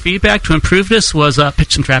for feedback to improve this was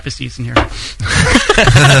pitch some trapezies in here.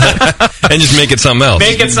 And just make it something else.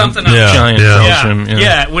 Make it something else. Yeah. Giant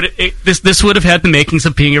Belgium. This would have had the makings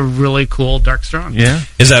of being a really cool dark strong. Yeah.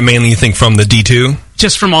 Is that mainly, you think, from the D2?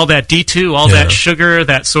 Just from all that D2, all that sugar,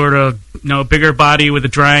 that sort of bigger body with the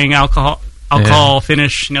drying alcohol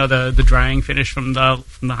finish, the drying finish from the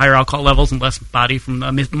higher alcohol levels and less body from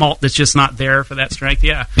the malt that's just not there for that strength.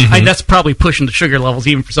 Yeah, that's probably pushing the sugar levels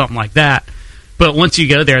even for something like that. But once you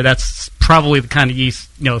go there, that's probably the kind of yeast,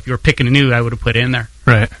 if you were picking a new, I would have put in there.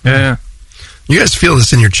 Right. Yeah. You guys feel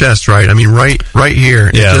this in your chest, right? I mean, right here.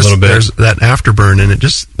 Yeah, a little bit. There's that afterburn, and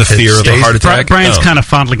the fear of a heart attack. Brian's kind of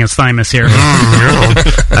fondling his thymus here.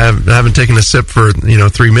 I haven't taken a sip for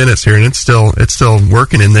 3 minutes here, and it's still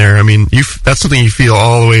working in there. I mean, that's something you feel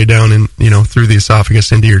all the way down in through the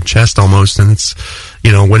esophagus into your chest almost, and it's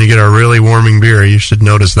when you get a really warming beer, you should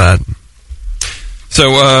notice that. So,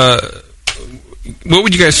 what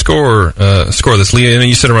would you guys score this, Leah?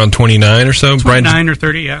 You said around 29 or so. 29 Brian, or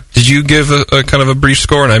 30, yeah. Did you give a kind of a brief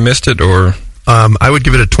score and I missed it, or? I would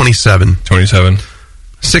give it a 27. 27.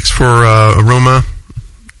 6 for aroma,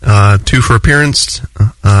 2 for appearance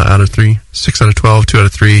out of 3, 6 out of 12, 2 out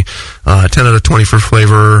of 3, 10 out of 20 for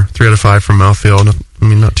flavor, 3 out of 5 for mouthfeel.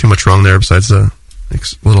 Not too much wrong there besides a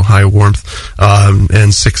little high warmth,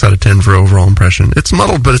 and 6 out of 10 for overall impression. It's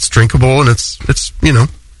muddled, but it's drinkable, and it's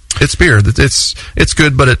it's beer. It's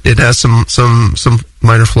good, but it has some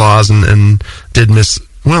minor flaws and did miss.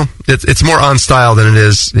 Well, it's more on style than it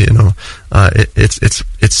is. It's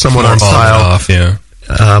somewhat on style. Off, yeah.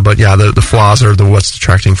 But yeah, the flaws are what's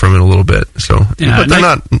detracting from it a little bit. So, but they're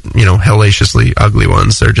not hellaciously ugly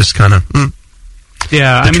ones. They're just kind of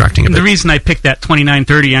detracting a bit. The reason I picked that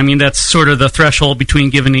 29-30, that's sort of the threshold between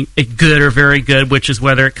giving it good or very good, which is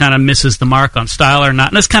whether it kind of misses the mark on style or not.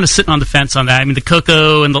 And it's kind of sitting on the fence on that. I mean, the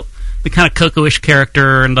cocoa and the kind of cocoa-ish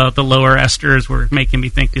character and the lower esters were making me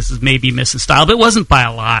think this is maybe missing style, but it wasn't by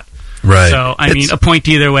a lot. Right. So a point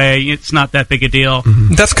either way, it's not that big a deal.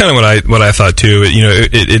 Mm-hmm. That's kind of what I thought too.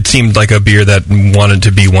 It seemed like a beer that wanted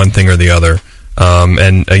to be one thing or the other.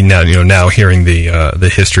 And now hearing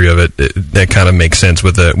the history of it, that kind of makes sense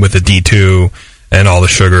with the D2 and all the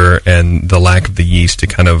sugar and the lack of the yeast. To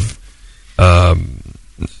kind of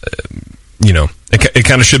it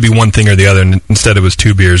kind of should be one thing or the other, and instead it was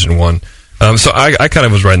two beers in one. So I kind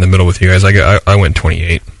of was right in the middle with you guys. I went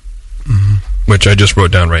 28, which I just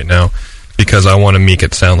wrote down right now because I want to make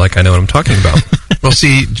it sound like I know what I'm talking about. Well,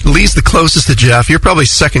 see, Lee's the closest to Jeff. You're probably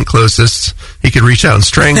second closest. He could reach out and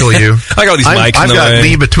strangle you. I got all these mics I've in the got way.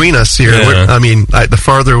 Lee between us here. Yeah. The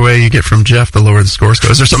farther away you get from Jeff, the lower the scores go.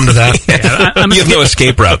 Is there something to that? You have no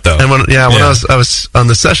escape route, though. And when I was on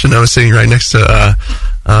the session, I was sitting right next to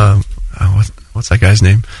what's that guy's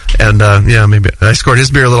name? And maybe I scored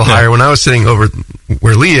his beer a little higher when I was sitting over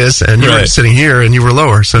where Lee is, and you were sitting here, and you were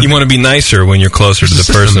lower. So you want to be nicer when you're closer to the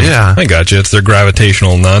person. Yeah, I got you. It's their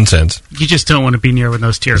gravitational nonsense. You just don't want to be near when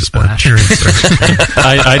those tears splash.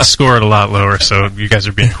 I'd score it a lot lower, so you guys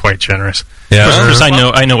are being quite generous. Yeah, because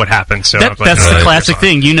I know what happened. So that's the classic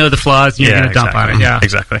thing. You know the flaws, and you're going to dump on it. Yeah,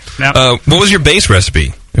 exactly. Yep. What was your base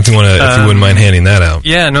recipe? If you wouldn't mind handing that out.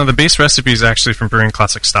 Yeah, no, the base recipe is actually from Brewing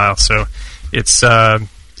Classic Style. So it's it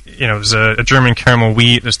was a German caramel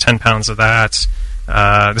wheat. There's 10 pounds of that.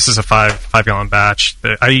 This is a 5-gallon batch.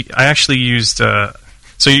 I actually used.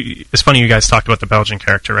 It's funny you guys talked about the Belgian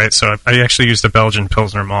character, right? So I actually used a Belgian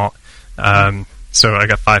Pilsner malt. So I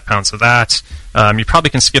got 5 pounds of that. You probably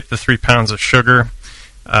can skip the 3 pounds of sugar.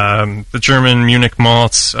 The German Munich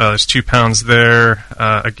malts, there's 2 pounds there.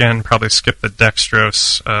 Again, probably skip the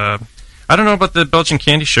dextrose. I don't know about the Belgian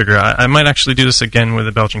candy sugar. I might actually do this again with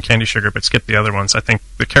the Belgian candy sugar, but skip the other ones. I think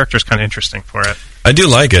the character is kind of interesting for it. I do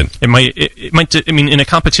like it. It might. In a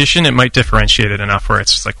competition, it might differentiate it enough where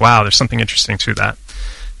it's like, wow, there's something interesting to that.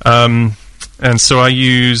 And so I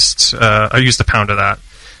used a pound of that.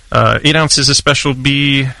 8 ounces of Special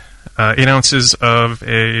B, 8 ounces of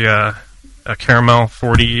a caramel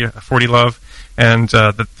 40 Love, and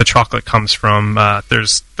the chocolate comes from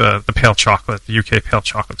there's the pale chocolate, the UK pale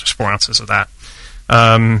chocolate. There's 4 ounces of that,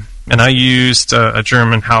 and I used a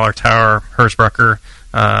German Hallertauer Herzbrucker,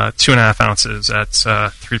 2.5 ounces at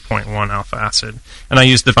 3.1 alpha acid, and I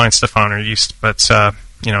used the Weihenstephaner yeast, but I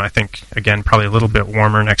think again probably a little bit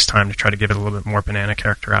warmer next time to try to give it a little bit more banana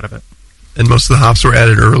character out of it. And most of the hops were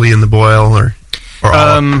added early in the boil, or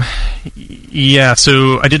yeah.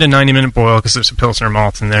 So I did a 90-minute boil because there's a Pilsner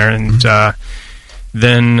malt in there, and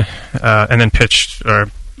then pitched,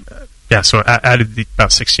 so I added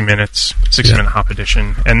about 60 minute hop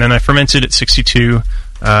addition, and then I fermented at 62.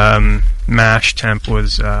 Mash temp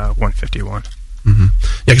was 151. Mm-hmm.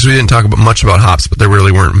 Yeah, because we didn't talk much about hops, but there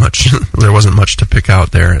really weren't much. There wasn't much to pick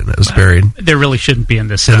out there, and it was buried. There really shouldn't be in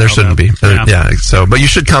this. And there shouldn't be. Yeah. So, but you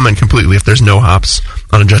should comment completely if there's no hops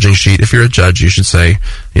on a judging sheet. If you're a judge, you should say,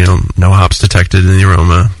 no hops detected in the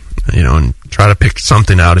aroma. And try to pick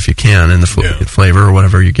something out if you can in the flavor or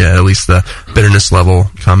whatever you get. At least the bitterness level.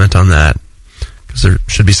 Comment on that, because there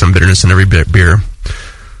should be some bitterness in every beer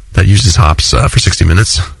that uses hops for 60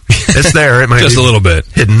 minutes. It's there. It might just be a little bit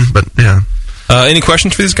hidden, but yeah. Any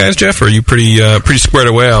questions for these guys, Jeff? Or are you pretty squared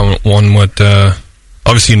away on what?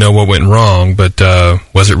 Obviously, you know what went wrong, but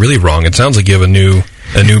was it really wrong? It sounds like you have a new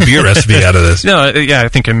beer recipe out of this. No, I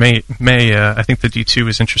think it may. I think the D2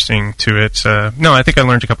 is interesting to it. No, I think I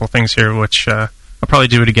learned a couple of things here, which I'll probably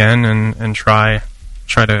do it again and try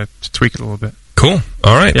to tweak it a little bit. Cool.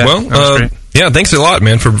 All right. Yeah, well, thanks a lot,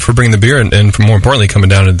 man, for bringing the beer and for more importantly coming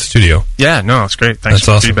down to the studio. Yeah, no, it's great. Thanks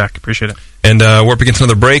for the feedback. Appreciate it. And we're up against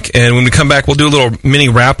another break, and when we come back, we'll do a little mini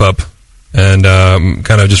wrap-up and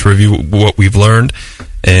kind of just review what we've learned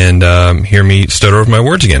and hear me stutter over my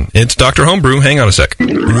words again. It's Dr. Homebrew. Hang on a sec.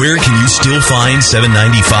 Where can you still find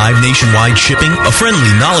 $7.95 nationwide shipping, a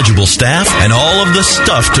friendly, knowledgeable staff, and all of the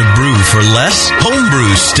stuff to brew for less?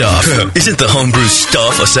 Homebrew Stuff. Isn't the Homebrew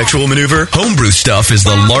Stuff a sexual maneuver? Homebrew Stuff is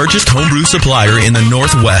the largest homebrew supplier in the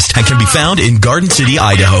Northwest and can be found in Garden City,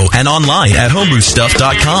 Idaho, and online at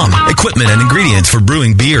homebrewstuff.com. Equipment and ingredients for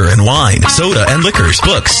brewing beer and wine, soda and liquors,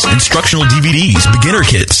 books, instructional DVDs, beginner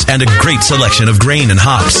kits, and a great selection of grain and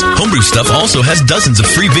hops. Homebrew Stuff also has dozens of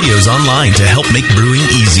free videos online to help make brewing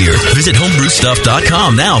easier. Visit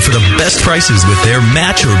homebrewstuff.com now for the best prices with their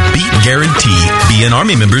match or beat guarantee. BN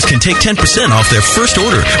Army members can take 10% off their first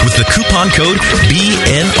order with the coupon code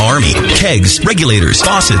BNARMY. Kegs, regulators,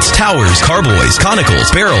 faucets, towers, carboys,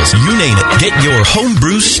 conicals, barrels, you name it. Get your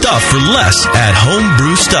homebrew stuff for less at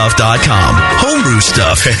homebrewstuff.com. Homebrew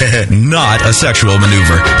Stuff. Not a sexual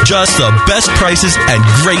maneuver. Just the best prices and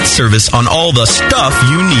great service on all the stuff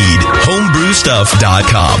you need.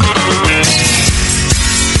 Homebrewstuff.com.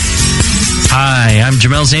 Hi, I'm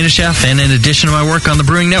Jamel Zainasheff, and in addition to my work on the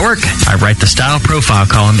Brewing Network, I write the Style Profile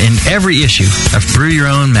column in every issue of Brew Your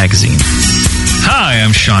Own magazine. Hi,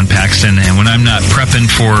 I'm Sean Paxton, and when I'm not prepping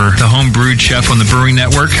for the Homebrewed Chef on the Brewing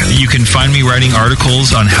Network, you can find me writing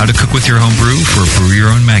articles on how to cook with your homebrew for Brew Your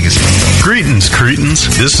Own magazine. Greetings, cretins.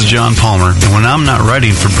 This is John Palmer, and when I'm not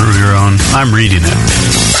writing for Brew Your Own, I'm reading it.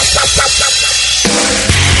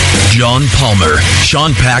 John Palmer,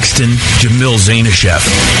 Sean Paxton, Jamil Zainasheff.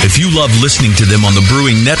 If you love listening to them on the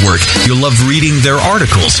Brewing Network, you'll love reading their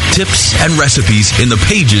articles, tips, and recipes in the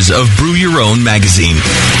pages of Brew Your Own magazine.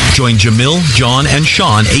 Join Jamil, John, and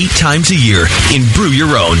Sean 8 times a year in Brew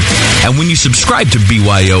Your Own. And when you subscribe to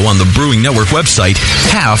BYO on the Brewing Network website,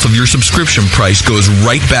 half of your subscription price goes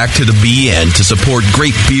right back to the BN to support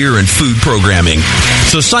great beer and food programming.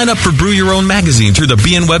 So sign up for Brew Your Own magazine through the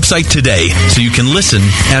BN website today so you can listen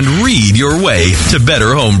and read your way to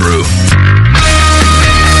better homebrew.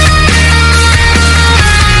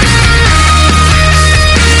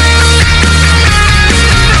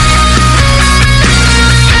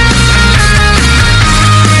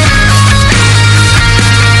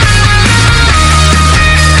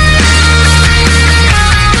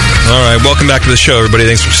 All right, welcome back to the show, everybody.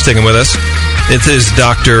 Thanks for sticking with us. It is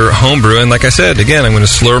Dr. Homebrew, and like I said, again, I'm going to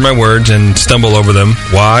slur my words and stumble over them.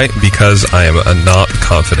 Why? Because I am not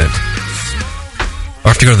confident. I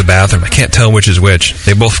have to go to the bathroom. I can't tell which is which.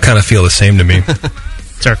 They both kind of feel the same to me.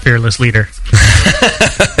 It's our fearless leader.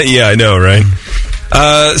 Yeah, I know, right?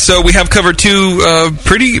 So we have covered two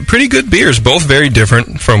pretty good beers, both very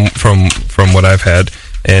different from what I've had,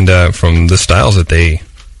 and from the styles that they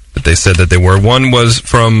said that they were. One was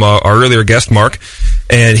from our earlier guest, Mark,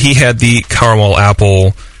 and he had the caramel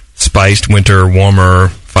apple spiced winter warmer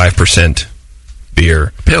 5%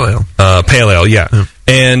 beer. Pale ale. Pale ale, yeah.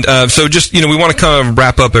 And so just, we want to kind of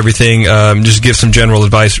wrap up everything, just give some general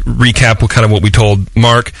advice, recap what we told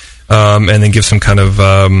Mark, and then give some kind of,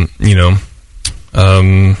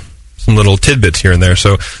 some little tidbits here and there.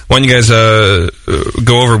 So why don't you guys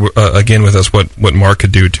go over again with us what Mark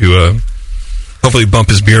could do to hopefully bump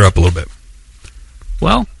his beer up a little bit.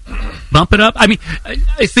 Well, bump it up. I mean,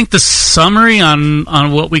 I think the summary on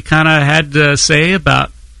what we kind of had to say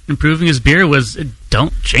about improving his beer was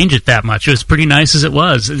don't change it that much. It was pretty nice as it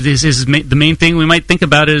was. This is the main thing we might think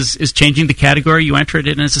about is changing the category you entered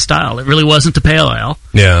it in as a style. It really wasn't a pale ale.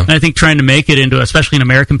 Yeah. And I think trying to make it into, especially an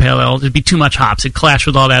American pale ale, it'd be too much hops. It'd clash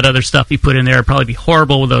with all that other stuff you put in there. It'd probably be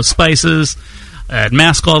horrible with those spices. It'd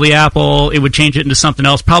mask all the apple. It would change it into something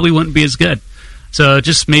else. Probably wouldn't be as good. So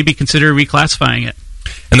just maybe consider reclassifying it.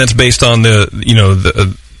 And that's based on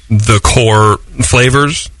the core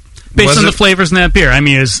flavors? Based on the flavors in that beer. I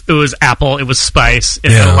mean, it was apple, it was spice,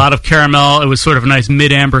 it had a lot of caramel, it was sort of a nice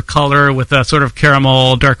mid-amber color with a sort of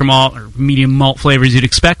caramel, darker malt, or medium malt flavors you'd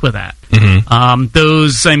expect with that. Mm-hmm.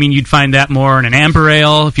 Those, I mean, you'd find that more in an amber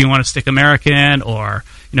ale if you want to stick American, or,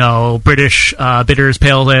 British bitters,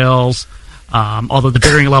 pale ales, although the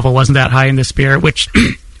bittering level wasn't that high in this beer, which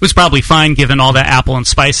was probably fine given all that apple and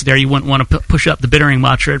spice there. You wouldn't want to push up the bittering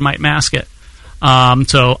much or it might mask it.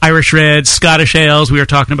 So Irish Reds, Scottish ales, we were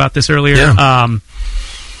talking about this earlier. Yeah.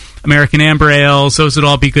 American amber ales, those would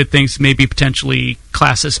all be good things to maybe potentially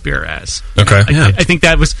class this beer as. Okay. I think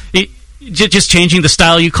that was just changing the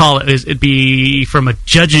style you call it. It'd be, from a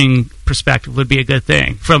judging perspective, would be a good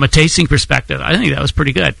thing. From a tasting perspective, I think that was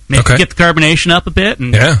pretty good. Maybe get the carbonation up a bit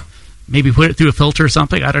and maybe put it through a filter or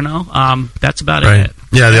something. I don't know. That's about it.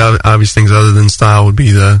 Yeah, the obvious things other than style would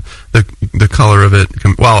be the color of it,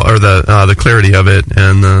 or the clarity of it,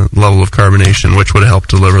 and the level of carbonation, which would help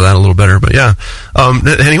deliver that a little better. But yeah,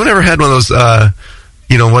 anyone ever had one of those?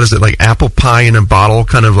 What is it, like apple pie in a bottle,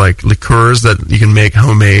 kind of like liqueurs that you can make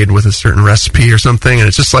homemade with a certain recipe or something, and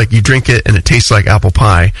it's just like you drink it and it tastes like apple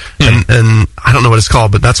pie. And I don't know what it's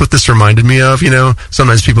called, but that's what this reminded me of.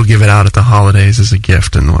 Sometimes people give it out at the holidays as a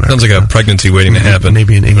gift and whatever. Sounds like a pregnancy waiting to happen.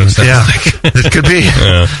 Maybe in England. Yeah, it could be.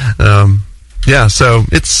 Yeah. So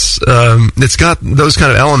it's got those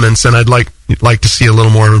kind of elements, and I'd like to see a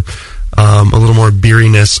little more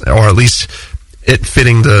beeriness, or at least it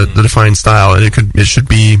fitting the defined style. And it should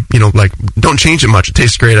be, don't change it much. It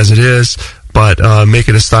tastes great as it is, but make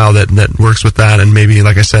it a style that works with that, and maybe,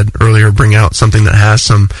 like I said earlier, bring out something that has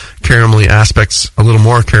some caramelly aspects, a little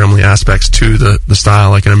more caramelly aspects to the style,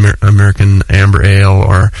 like an American amber ale,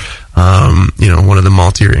 or one of the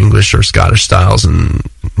maltier English or Scottish styles, and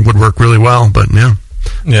would work really well. But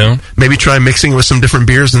yeah, maybe try mixing with some different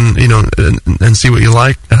beers, and and see what you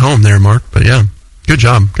like at home there, Mark. But yeah. Good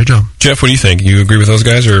job. Jeff, what do you think? You agree with those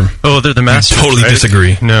guys, or they're the masters? You totally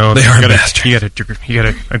disagree. No, they are masters. You got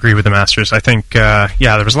to agree with the masters. I think, there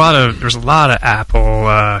was a lot of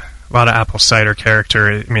apple cider character.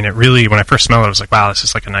 I mean, it really, when I first smelled it, I was like, wow, this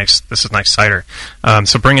is nice cider.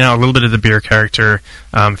 So bringing out a little bit of the beer character,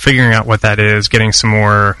 figuring out what that is, getting some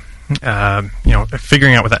more,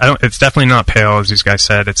 figuring out what that. It's definitely not pale, as these guys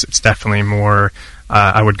said. It's definitely more.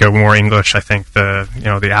 I would go more English. I think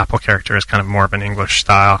the apple character is kind of more of an English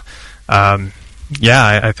style.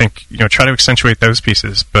 I think try to accentuate those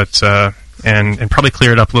pieces, but and probably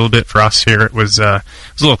clear it up a little bit for us here. It was a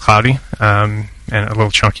little cloudy and a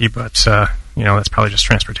little chunky, but that's probably just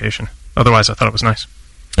transportation. Otherwise, I thought it was nice.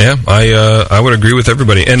 Yeah, I would agree with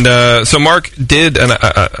everybody. And so Mark did, and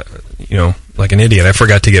like an idiot, I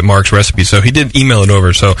forgot to get Mark's recipe, so he did email it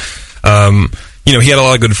over. So. He had a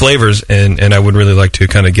lot of good flavors, and I would really like to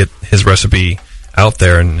kind of get his recipe out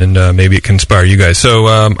there, and maybe it can inspire you guys. So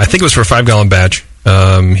I think it was for a 5-gallon batch.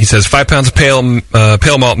 He says 5 pounds of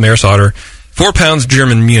pale malt Maris Otter, 4 pounds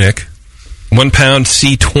German Munich, 1 pound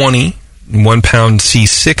C20, 1 pound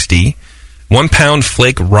C60, 1 pound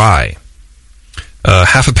flake rye,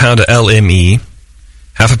 half a pound of LME,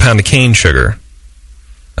 half a pound of cane sugar.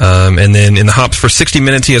 And then in the hops for 60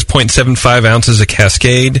 minutes, he has 0.75 ounces of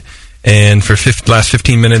Cascade. And for last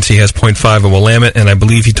 15 minutes, he has 0.5 of Willamette, and I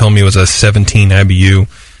believe he told me it was a 17 IBU.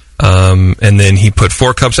 And then he put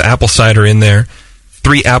 4 cups of apple cider in there,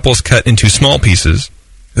 3 apples cut into small pieces,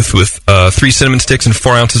 with 3 cinnamon sticks and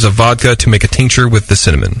 4 ounces of vodka to make a tincture with the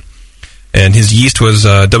cinnamon. And his yeast was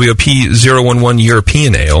WP 011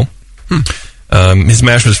 European Ale. His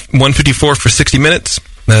mash was 154 for 60 minutes.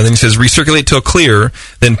 Then he says recirculate till clear,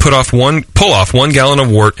 then pull off 1 gallon of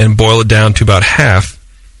wort and boil it down to about half.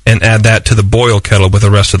 And add that to the boil kettle with the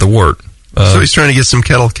rest of the wort. So he's trying to get some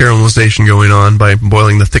kettle caramelization going on by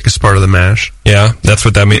boiling the thickest part of the mash. Yeah, that's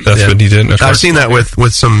what that means. That's what he did. I've seen that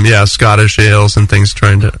with some Scottish ales and things,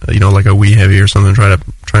 trying to like a wee heavy or something, trying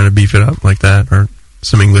to beef it up like that, or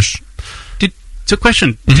some English. So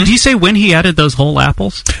question, did he say when he added those whole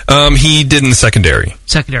apples? He did in the secondary.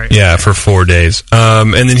 Yeah, for 4 days.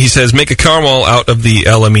 And then he says, make a caramel out of the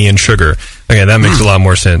LME and sugar. Okay, that makes a lot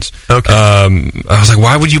more sense. Okay. I was like,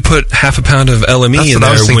 why would you put half a pound of LME in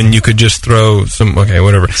there when you could just throw some,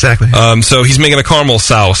 whatever. Exactly. So he's making a caramel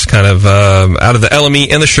sauce kind of out of the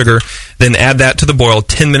LME and the sugar, then add that to the boil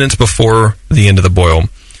 10 minutes before the end of the boil.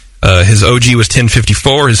 His OG was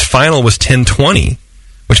 1054, his final was 1020.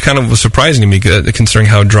 Which kind of was surprising to me, considering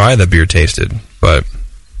how dry that beer tasted. But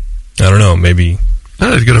I don't know, maybe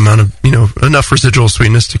a good amount of enough residual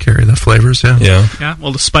sweetness to carry the flavors. Yeah.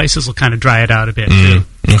 Well, the spices will kind of dry it out a bit too.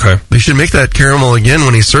 Okay. They should make that caramel again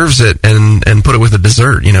when he serves it and put it with a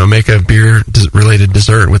dessert. Make a beer-related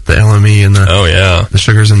dessert with the LME and the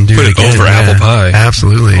sugars and do put it again. over apple pie.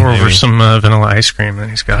 Absolutely. Or over some vanilla ice cream, and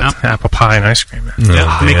he's got apple pie and ice cream.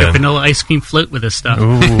 Make a vanilla ice cream float with this stuff.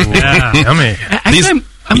 Ooh, yummy. Actually,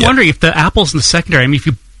 I'm wondering if the apples in the secondary, if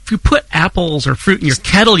you put apples or fruit in your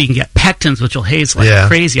kettle, you can get pectins, which will haze like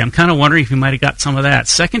crazy. I'm kind of wondering if you might have got some of that.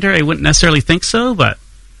 Secondary, I wouldn't necessarily think so, but...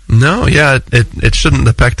 No, it shouldn't.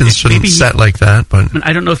 The pectins shouldn't set like that. But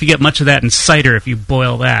I don't know if you get much of that in cider if you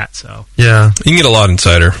boil that. So yeah, you can get a lot in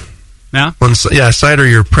cider. Yeah, cider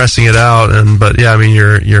you're pressing it out,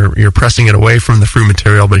 you're pressing it away from the fruit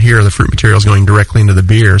material. But here, the fruit material is going directly into the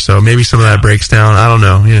beer, so maybe some of that breaks down. I don't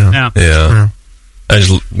know. Yeah. I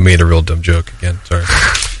just made a real dumb joke again. Sorry.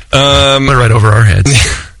 Went right over our heads.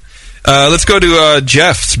 Let's go to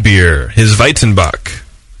Jeff's beer, his Weizenbock,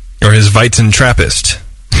 or his Weizen Trappist.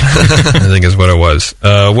 I think is what it was.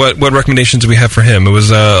 What recommendations do we have for him? It was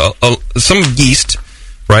some yeast,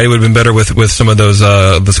 right? It would have been better with some of those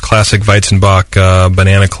this classic Weizenbock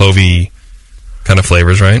banana clovey kind of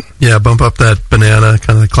flavors, right? Yeah, bump up that banana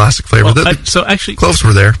kind of the classic flavor. Well, so actually, cloves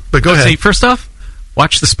were there, but go ahead. See, first off,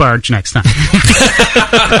 watch the sparge next time.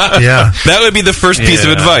 Yeah, that would be the first piece of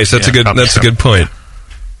advice. That's a good point.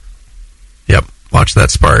 Yep, watch that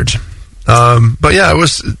sparge. But yeah,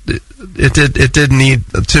 it did need,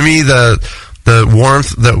 to me, the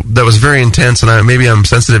warmth that was very intense, and maybe I'm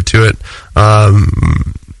sensitive to it,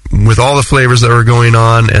 with all the flavors that were going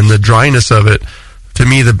on and the dryness of it. To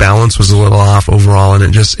me, the balance was a little off overall,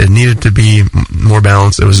 and it needed to be more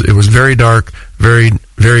balanced. It was very dark, very,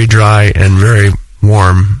 very dry, and very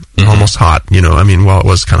warm, almost hot. It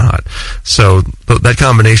was kind of hot. So that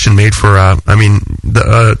combination made for a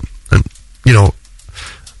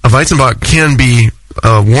Weizenbock can be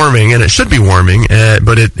warming, and it should be warming,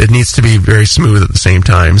 but it needs to be very smooth at the same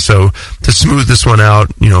time. So to smooth this one out,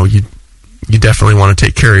 you definitely want to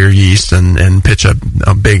take care of your yeast and pitch a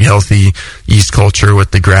big, healthy yeast culture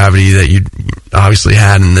with the gravity that you obviously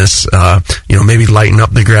had in this. Maybe lighten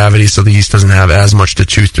up the gravity so the yeast doesn't have as much to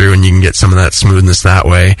chew through, and you can get some of that smoothness that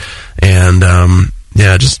way. And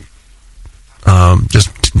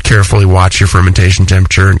just carefully watch your fermentation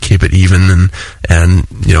temperature and keep it even, and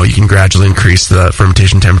you can gradually increase the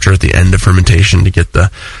fermentation temperature at the end of fermentation to get the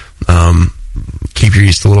keep your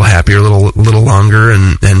yeast a little happier, a little longer,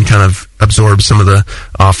 and kind of absorb some of the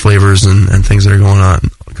off flavors and things that are going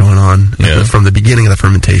on from the beginning of the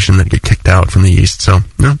fermentation that get kicked out from the yeast. So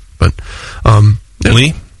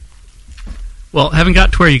Lee? Well, having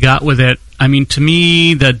got to where you got with it, to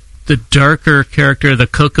me the darker character, the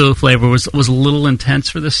cocoa flavor was a little intense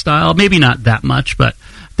for this style. Maybe not that much, but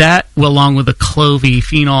that, along with the clovey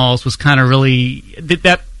phenols, was kind of really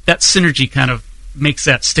that synergy kind of makes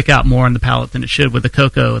that stick out more in the palate than it should with the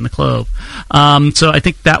cocoa and the clove. So I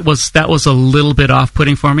think that was a little bit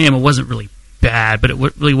off-putting for me. It wasn't really bad, but it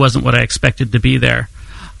really wasn't what I expected to be there.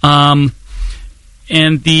 And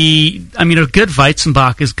a good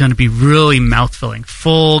Weizenbock is going to be really mouth-filling,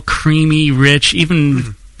 full, creamy, rich,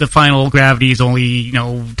 even. The final gravity is only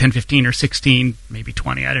 10, 15, or 16, maybe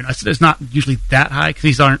 20. I don't know. So it's not usually that high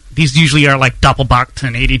because these usually are like Doppelbock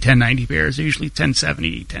 1080, 1090 beers. They're usually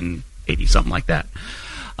 1070, 1080, something like that.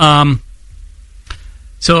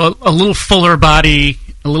 So a little fuller body,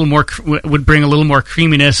 a little more would bring a little more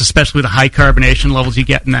creaminess, especially with the high carbonation levels you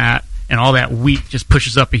get in that, and all that wheat just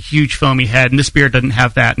pushes up a huge foamy head. And this beer doesn't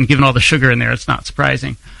have that. And given all the sugar in there, it's not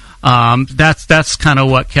surprising. That's kind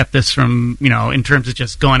of what kept this from, in terms of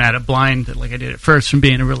just going at it blind like I did at first, from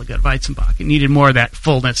being a really good Weizenbock. It needed more of that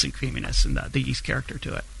fullness and creaminess and the yeast character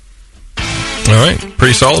to it. All right.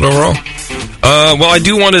 Pretty solid overall. Well, I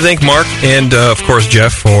do want to thank Mark and, of course,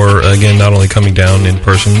 Jeff for, again, not only coming down in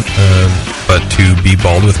person, but to be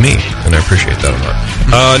bald with me. And I appreciate that a lot.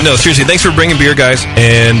 No, seriously, thanks for bringing beer, guys.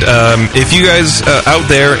 And if you guys out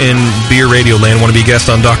there in beer radio land want to be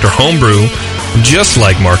guests on Dr. Homebrew, just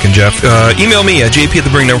like Mark and Jeff, email me at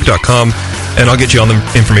jp@thebrewingnetwork.com, and I'll get you all the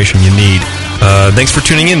information you need. Thanks for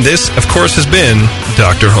tuning in. This, of course, has been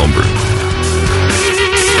Dr. Homebrew.